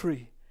on a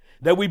tree,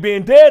 that we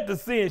being dead to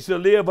sin shall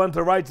live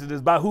unto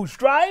righteousness, by whose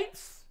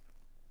stripes,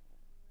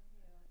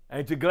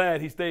 ain't you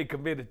glad he stayed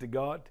committed to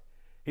God?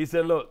 He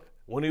said, look,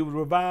 when he was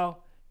reviled,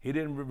 he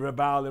didn't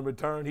revile in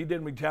return. He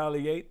didn't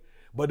retaliate.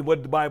 But what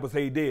did the Bible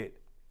say he did?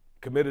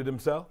 Committed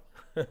himself.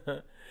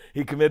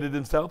 He committed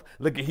himself.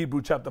 Look at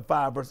Hebrews chapter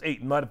 5, verse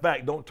 8. Matter of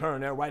fact, don't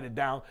turn there, write it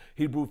down.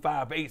 Hebrews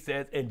 5:8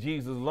 says, and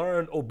Jesus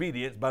learned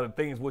obedience by the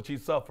things which he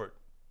suffered.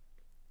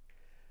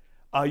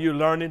 Are you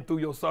learning through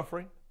your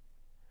suffering?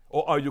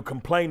 Or are you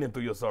complaining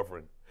through your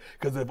suffering?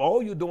 Because if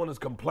all you're doing is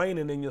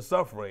complaining in your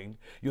suffering,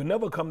 you'll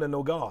never come to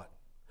know God.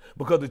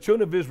 Because the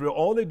children of Israel,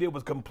 all they did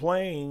was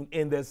complain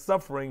in their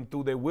suffering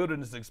through their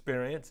wilderness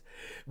experience,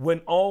 when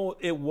all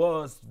it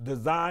was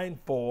designed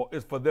for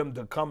is for them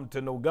to come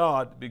to know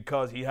God,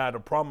 because he had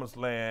a promised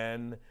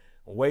land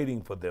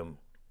waiting for them.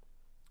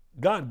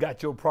 God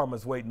got your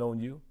promise waiting on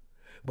you.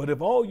 But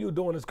if all you're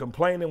doing is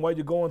complaining while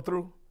you're going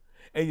through,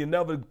 and you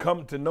never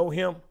come to know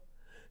him,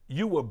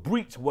 you will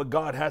breach what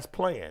God has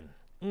planned.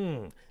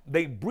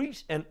 They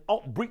breached, and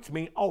breach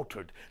means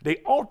altered. They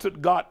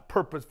altered God's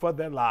purpose for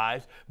their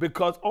lives,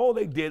 because all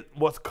they did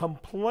was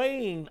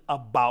complain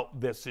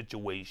about their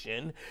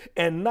situation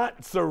and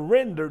not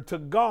surrender to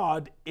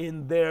God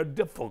in their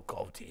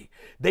difficulty.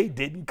 They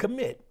didn't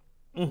commit.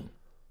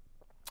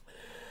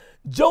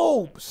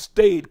 Job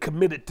stayed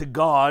committed to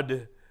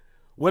God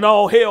when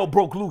all hell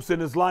broke loose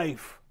in his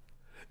life.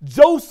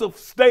 Joseph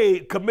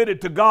stayed committed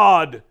to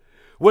God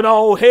when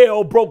all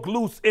hell broke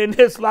loose in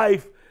his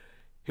life.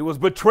 He was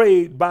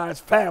betrayed by his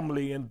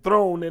family and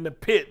thrown in the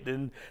pit,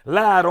 and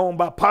lied on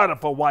by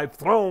Potiphar's wife,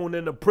 thrown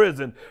into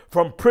prison,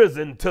 from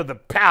prison to the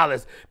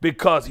palace,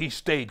 because he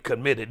stayed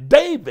committed.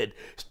 David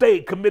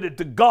stayed committed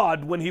to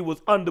God when he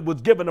was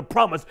given a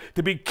promise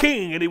to be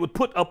king, and he was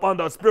put up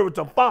under a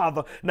spiritual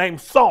father named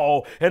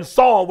Saul, and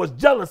Saul was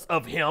jealous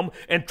of him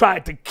and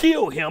tried to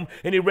kill him,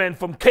 and he ran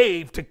from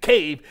cave to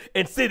cave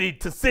and city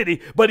to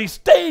city, but he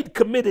stayed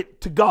committed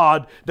to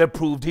God that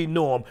proved he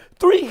knew him.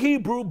 3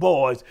 Hebrew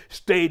boys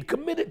stayed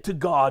committed to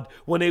God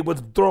when they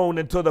was thrown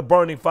into the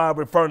burning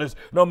fiery furnace.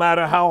 No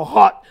matter how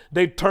hot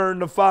they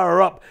turned the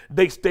fire up,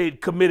 they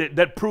stayed committed.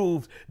 That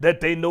proves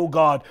that they know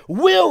God.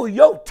 Will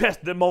your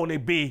testimony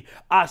be,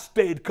 I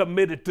stayed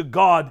committed to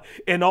God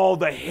in all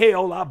the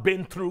hell I've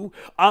been through?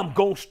 I'm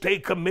going to stay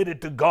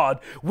committed to God.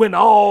 When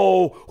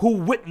all who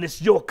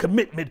witness your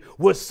commitment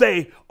will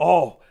say,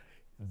 oh,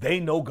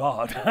 they know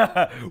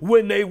God.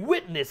 When they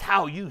witness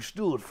how you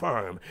stood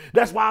firm.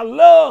 That's why I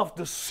love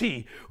to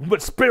see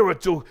what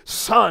spiritual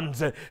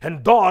sons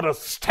and daughters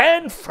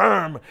stand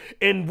firm,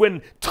 and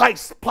when tight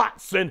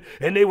spots, and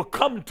they will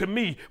come to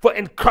me for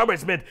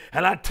encouragement,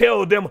 and I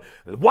tell them,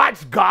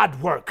 watch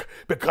God work,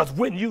 because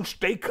when you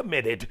stay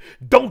committed,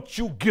 don't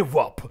you give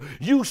up.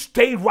 You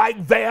stay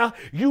right there.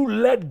 You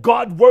let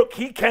God work.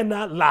 He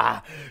cannot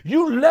lie.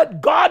 You let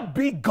God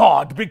be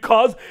God,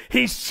 because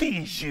he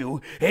sees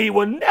you, and he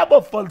will never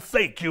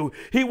forsake you.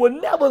 He will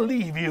never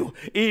leave you.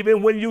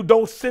 Even when you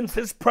don't sense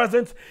his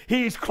presence,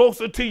 he's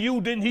closer to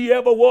you than he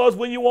ever was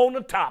when you were on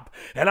the top.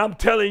 And I'm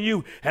telling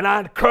you, and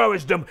I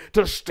encourage them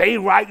to stay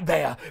right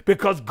there,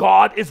 because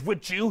God is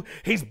with you.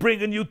 He's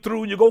bringing you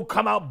through. You're going to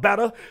come out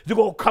better. You're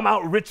going to come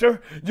out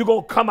richer. You're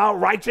going to come out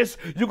righteous.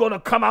 You're going to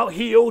come out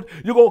healed.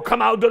 You're going to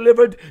come out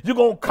delivered. You're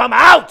going to come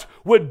out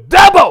with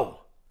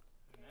double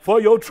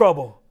for your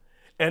trouble.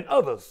 And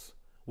others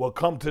will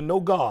come to know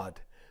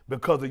God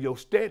because of your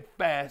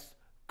steadfast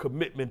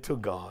commitment to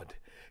God.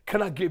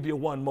 Can I give you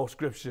one more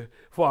scripture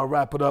before I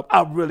wrap it up?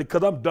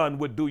 Because I'm done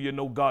with Do You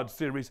Know God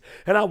series,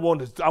 and I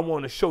want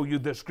to show you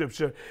this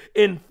scripture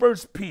in 1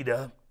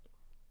 Peter,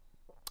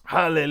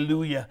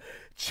 hallelujah,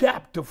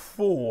 chapter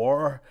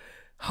 4,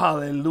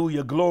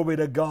 hallelujah, glory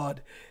to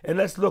God. And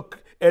let's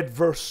look at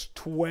verse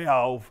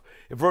 12.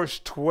 Verse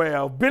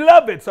 12,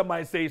 beloved,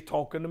 somebody say he's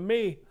talking to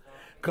me,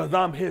 because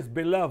I'm his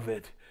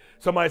beloved.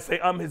 Somebody say,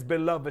 I'm his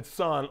beloved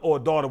son or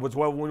daughter,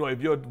 whichever.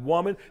 If you're a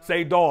woman,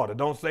 say daughter.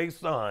 Don't say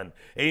son.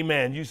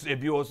 Amen.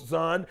 If you're a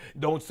son,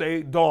 don't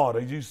say daughter.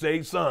 You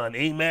say son.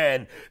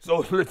 Amen.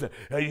 So listen,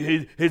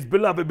 his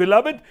beloved.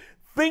 Beloved,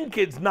 think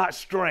it's not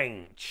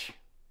strange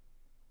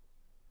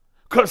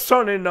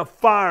concerning the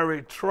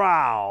fiery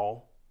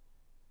trial,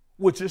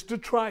 which is to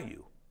try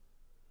you.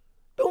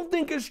 Don't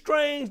think it's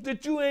strange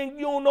that you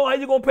don't know how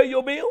you're going to pay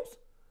your bills.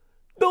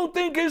 Don't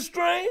think it's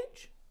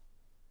strange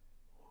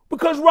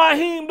because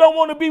Raheem don't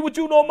want to be with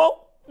you no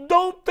more.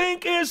 Don't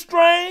think it's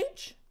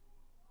strange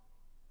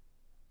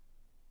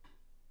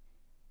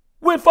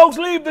when folks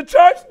leave the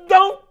church.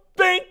 Don't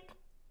think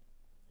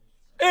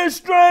it's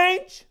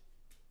strange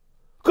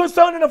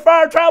concerning the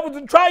fire trials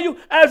to try you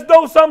as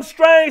though some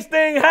strange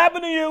thing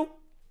happened to you.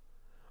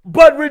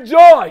 But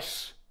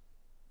rejoice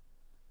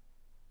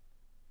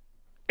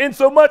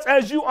insomuch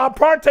as you are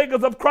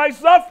partakers of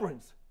Christ's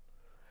sufferings,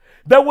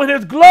 that when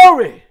his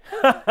glory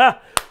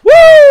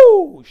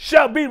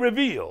shall be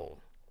revealed.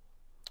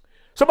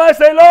 Somebody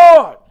say,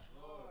 Lord,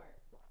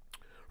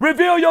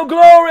 reveal your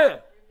glory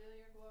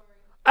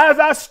as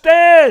I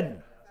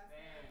stand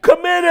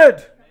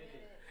committed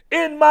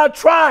in my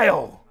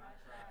trial,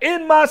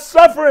 in my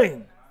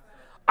suffering.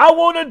 I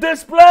want to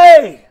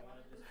display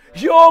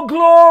your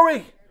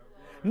glory,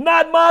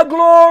 not my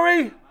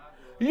glory,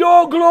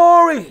 your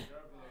glory.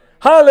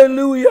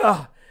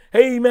 Hallelujah.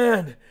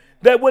 Amen.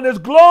 That when his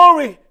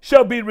glory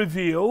shall be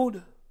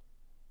revealed,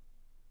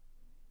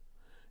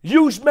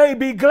 you may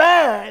be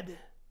glad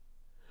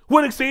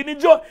with exceeding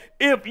joy.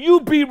 If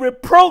you be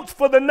reproached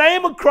for the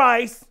name of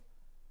Christ,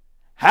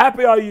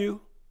 happy are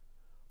you,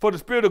 for the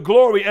spirit of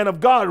glory and of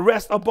God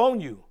rests upon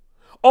you.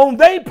 On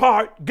their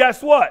part,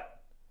 guess what?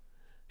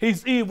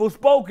 He's evil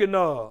spoken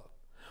of.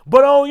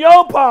 But on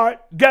your part,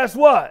 guess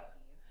what?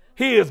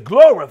 He is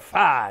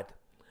glorified.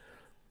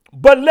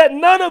 But let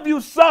none of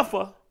you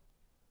suffer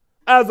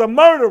as a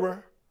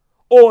murderer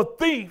or a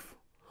thief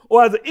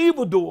or as an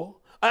evildoer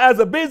or as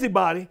a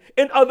busybody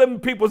in other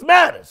people's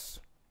matters.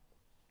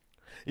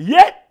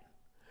 Yet,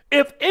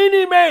 if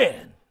any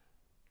man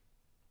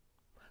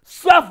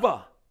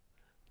suffer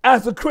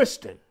as a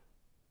Christian,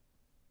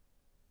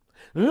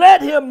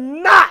 let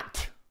him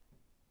not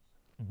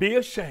be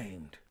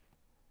ashamed,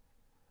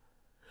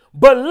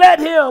 but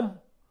let him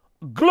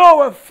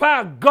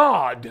glorify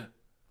God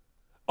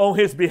on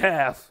his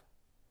behalf.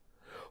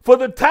 For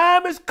the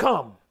time is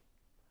come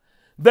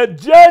that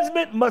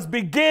judgment must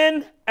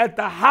begin at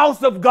the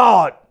house of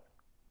God.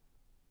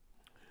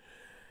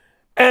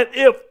 And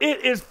if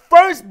it is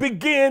first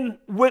begin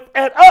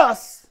at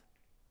us,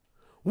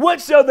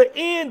 what shall the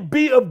end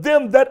be of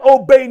them that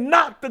obey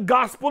not the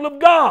gospel of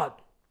God?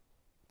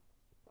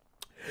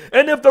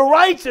 And if the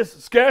righteous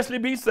scarcely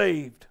be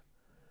saved,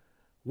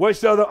 what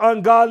shall the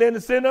ungodly and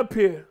the sinner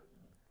appear?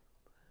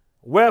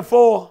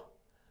 Wherefore,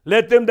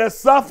 let them that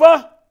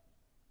suffer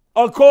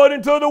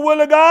according to the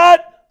will of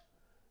God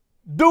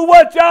do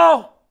what,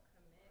 y'all?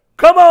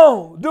 Come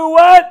on, do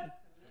what?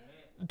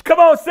 Come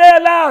on, say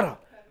it louder.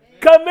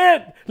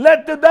 Commit.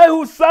 Let they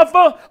who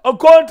suffer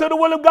according to the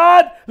will of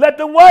God, let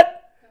them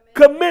what?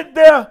 Commit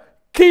their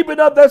keeping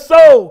of their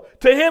soul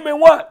to him in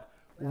what?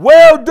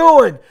 Well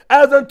doing,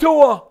 as unto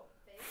a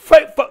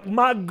faithful.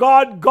 My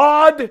God,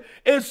 God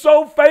is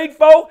so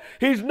faithful.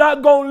 He's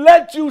not going to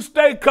let you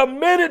stay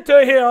committed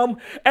to him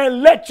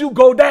and let you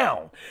go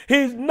down.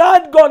 He's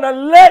not going to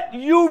let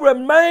you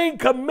remain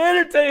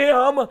committed to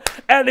him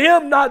and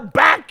him not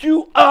back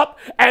you up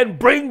and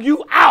bring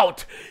you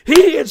out.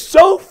 He is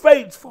so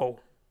faithful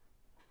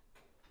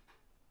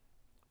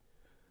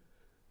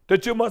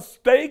that you must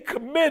stay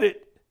committed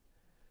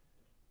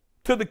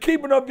to the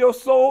keeping of your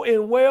soul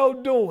in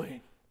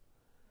well-doing.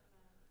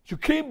 You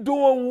keep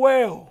doing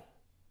well.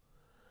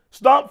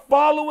 Stop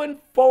following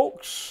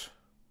folks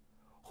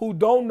who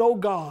don't know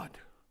God.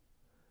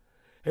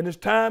 And it's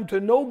time to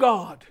know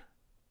God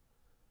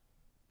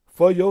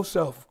for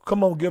yourself.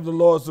 Come on, give the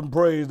Lord some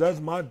praise. That's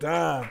my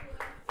time.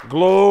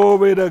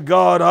 Glory to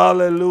God.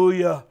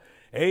 Hallelujah.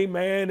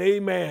 Amen.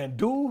 Amen.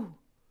 Do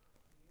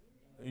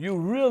you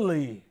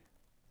really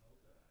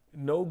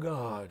know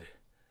God?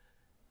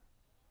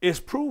 It's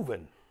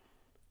proven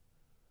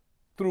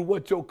through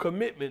what your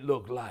commitment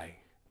looked like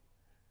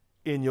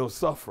in your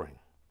suffering.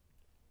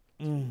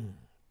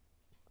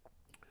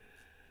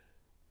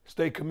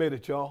 Stay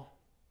committed, y'all,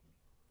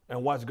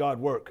 and watch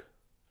God work.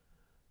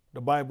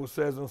 The Bible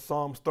says in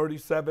Psalms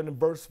 37 and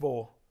verse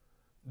 4,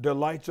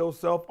 delight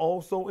yourself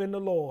also in the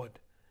Lord,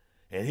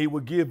 and he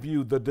will give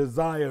you the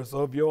desires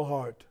of your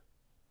heart.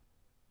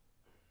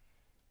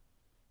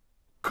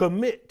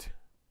 Commit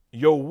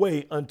your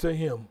way unto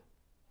him.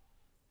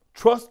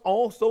 Trust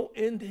also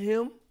in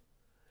him,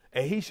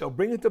 and he shall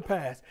bring it to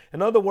pass.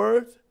 In other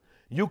words,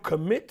 you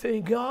commit to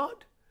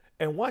God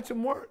and watch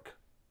him work.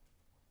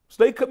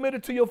 Stay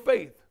committed to your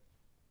faith.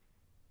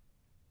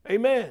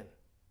 Amen.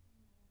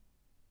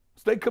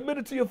 Stay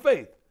committed to your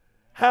faith.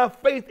 Have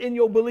faith in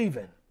your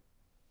believing.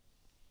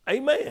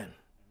 Amen.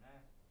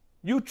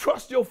 You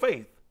trust your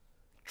faith.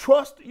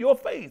 Trust your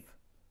faith.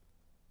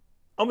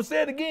 I'm going to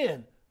say it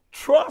again.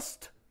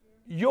 Trust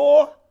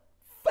your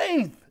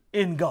faith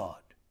in God.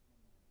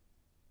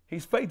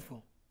 He's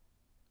faithful.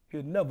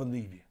 He'll never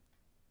leave you.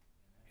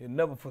 He'll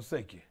never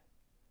forsake you.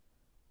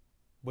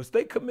 But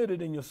stay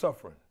committed in your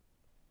suffering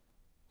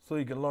so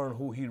you can learn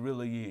who he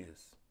really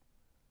is.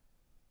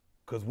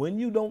 Because when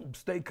you don't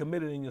stay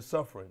committed in your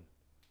suffering,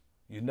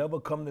 you never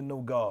come to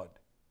know God,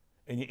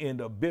 and you end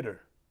up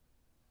bitter.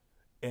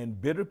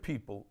 And bitter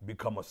people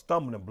become a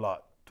stumbling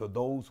block to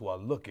those who are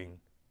looking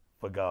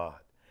for God.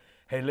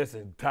 Hey,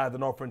 listen, tithe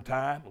and offering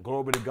time.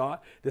 Glory to God.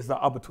 This is our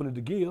opportunity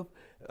to give.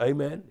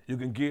 Amen. You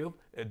can give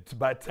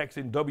by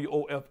texting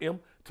WOFM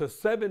to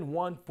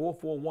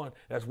 71441.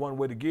 That's one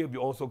way to give. You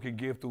also can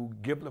give through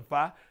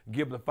Givelify,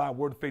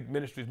 Word of Faith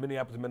Ministries,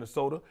 Minneapolis,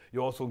 Minnesota.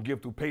 You also can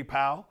give through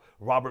PayPal,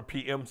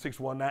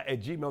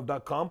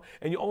 robertpm619@gmail.com.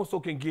 And you also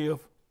can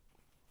give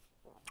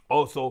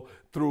also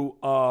through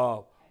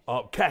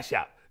Cash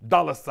App,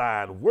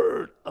 $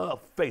 Word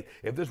of Faith.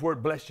 If this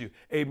word bless you,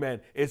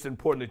 amen, it's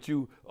important that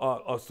you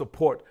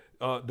support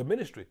the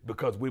ministry,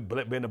 because we've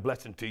been a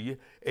blessing to you.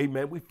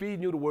 Amen. We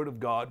feeding you the word of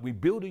God. We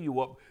building you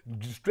up,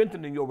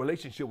 strengthening your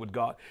relationship with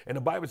God. And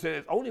the Bible says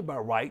it's only by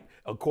right,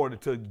 according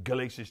to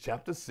Galatians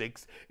chapter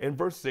 6 and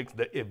verse 6,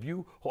 that if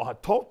you who are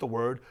taught the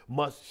word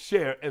must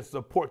share and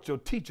support your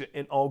teacher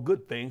in all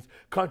good things,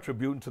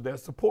 contributing to their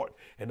support.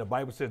 And the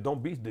Bible says,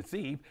 don't be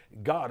deceived.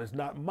 God is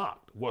not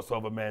mocked.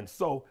 Whatsoever man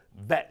sow,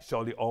 that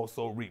shall he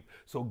also reap.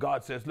 So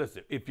God says,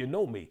 listen, if you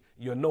know me,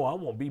 you know I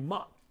won't be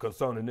mocked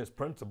concerning this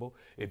principle.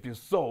 If you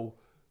sow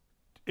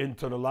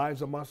into the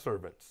lives of my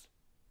servants,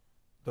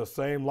 the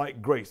same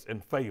like grace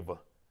and favor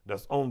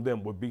that's on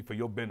them would be for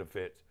your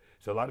benefits.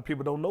 So a lot of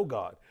people don't know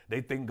God.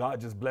 They think God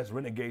just bless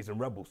renegades and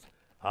rebels.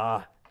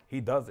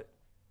 He does it.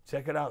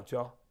 Check it out,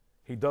 y'all.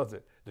 He does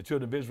it. The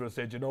children of Israel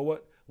said, you know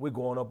what? We're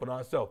going up on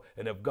ourselves.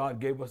 And if God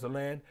gave us a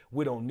land,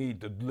 we don't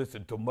need to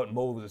listen to what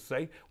Moses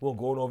say. We're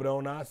going over there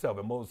on ourselves.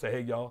 And Moses said,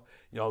 hey,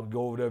 y'all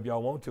go over there if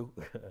y'all want to.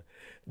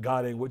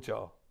 God ain't with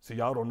y'all. See,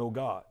 y'all don't know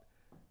God.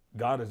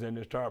 God is in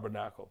this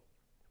tabernacle.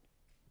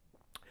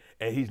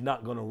 And he's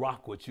not going to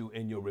rock with you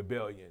in your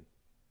rebellion.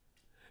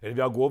 And if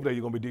y'all go over there,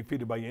 you're going to be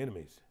defeated by your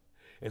enemies.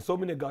 And so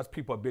many of God's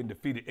people have been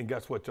defeated. And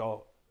guess what,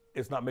 y'all?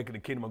 It's not making the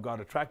kingdom of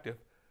God attractive,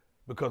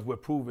 because we're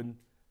proving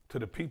to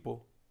the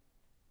people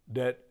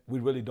that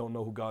we really don't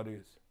know who God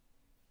is.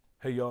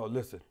 Hey, y'all,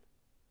 listen.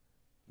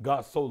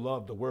 God so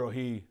loved the world.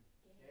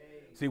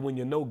 See, when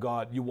you know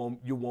God, you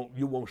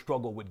won't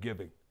struggle with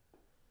giving.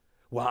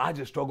 Well, I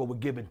just struggle with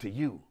giving to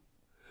you.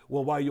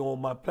 Well, why are you on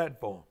my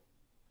platform?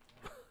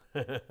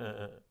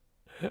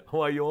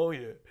 Why you on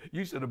here?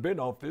 You should have been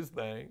off this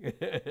thing.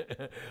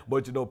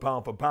 But you know,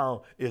 pound for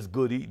pound, it's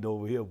good eating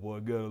over here, boy.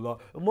 Good a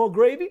lot. More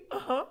gravy?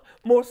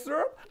 More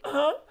syrup?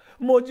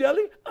 More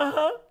jelly?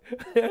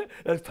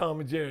 That's Tom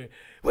and Jerry.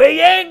 Well,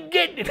 you ain't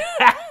getting it.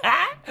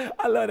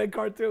 I love that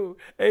cartoon.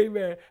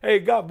 Amen. Hey,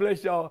 God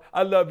bless y'all.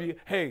 I love you.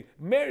 Hey,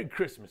 Merry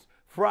Christmas.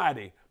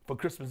 Friday for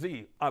Christmas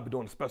Eve, I'll be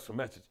doing a special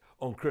message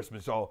on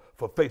Christmas, y'all,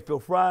 for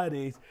Faith-Filled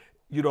Fridays.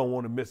 You don't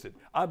want to miss it.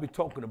 I'll be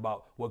talking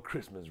about what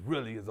Christmas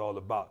really is all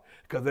about,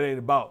 because it ain't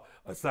about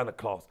a Santa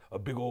Claus, a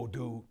big old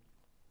dude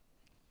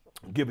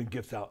giving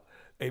gifts out,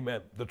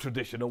 amen, the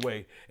traditional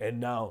way. And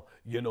now,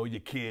 you know,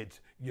 your kids,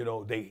 you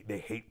know,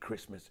 they hate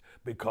Christmas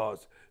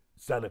because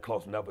Santa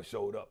Claus never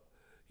showed up.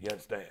 You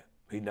understand?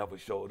 He never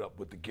showed up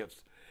with the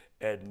gifts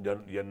and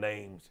your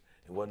names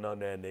and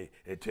whatnot, and they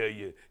tell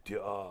you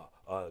to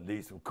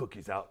leave some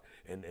cookies out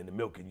in the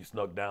milk, and you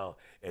snuck down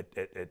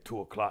at 2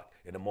 o'clock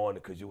in the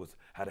morning because you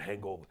had a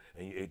hangover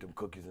and you ate them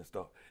cookies and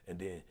stuff, and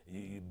then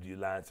you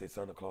lie and say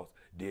Santa Claus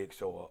did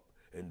show up,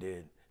 and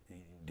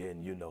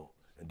then you know,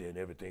 and then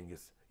everything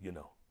is, you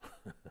know.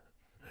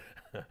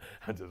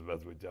 I just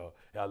mess with y'all.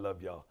 I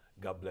love y'all.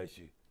 God bless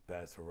you.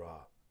 Pastor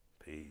Rob.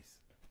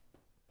 Peace.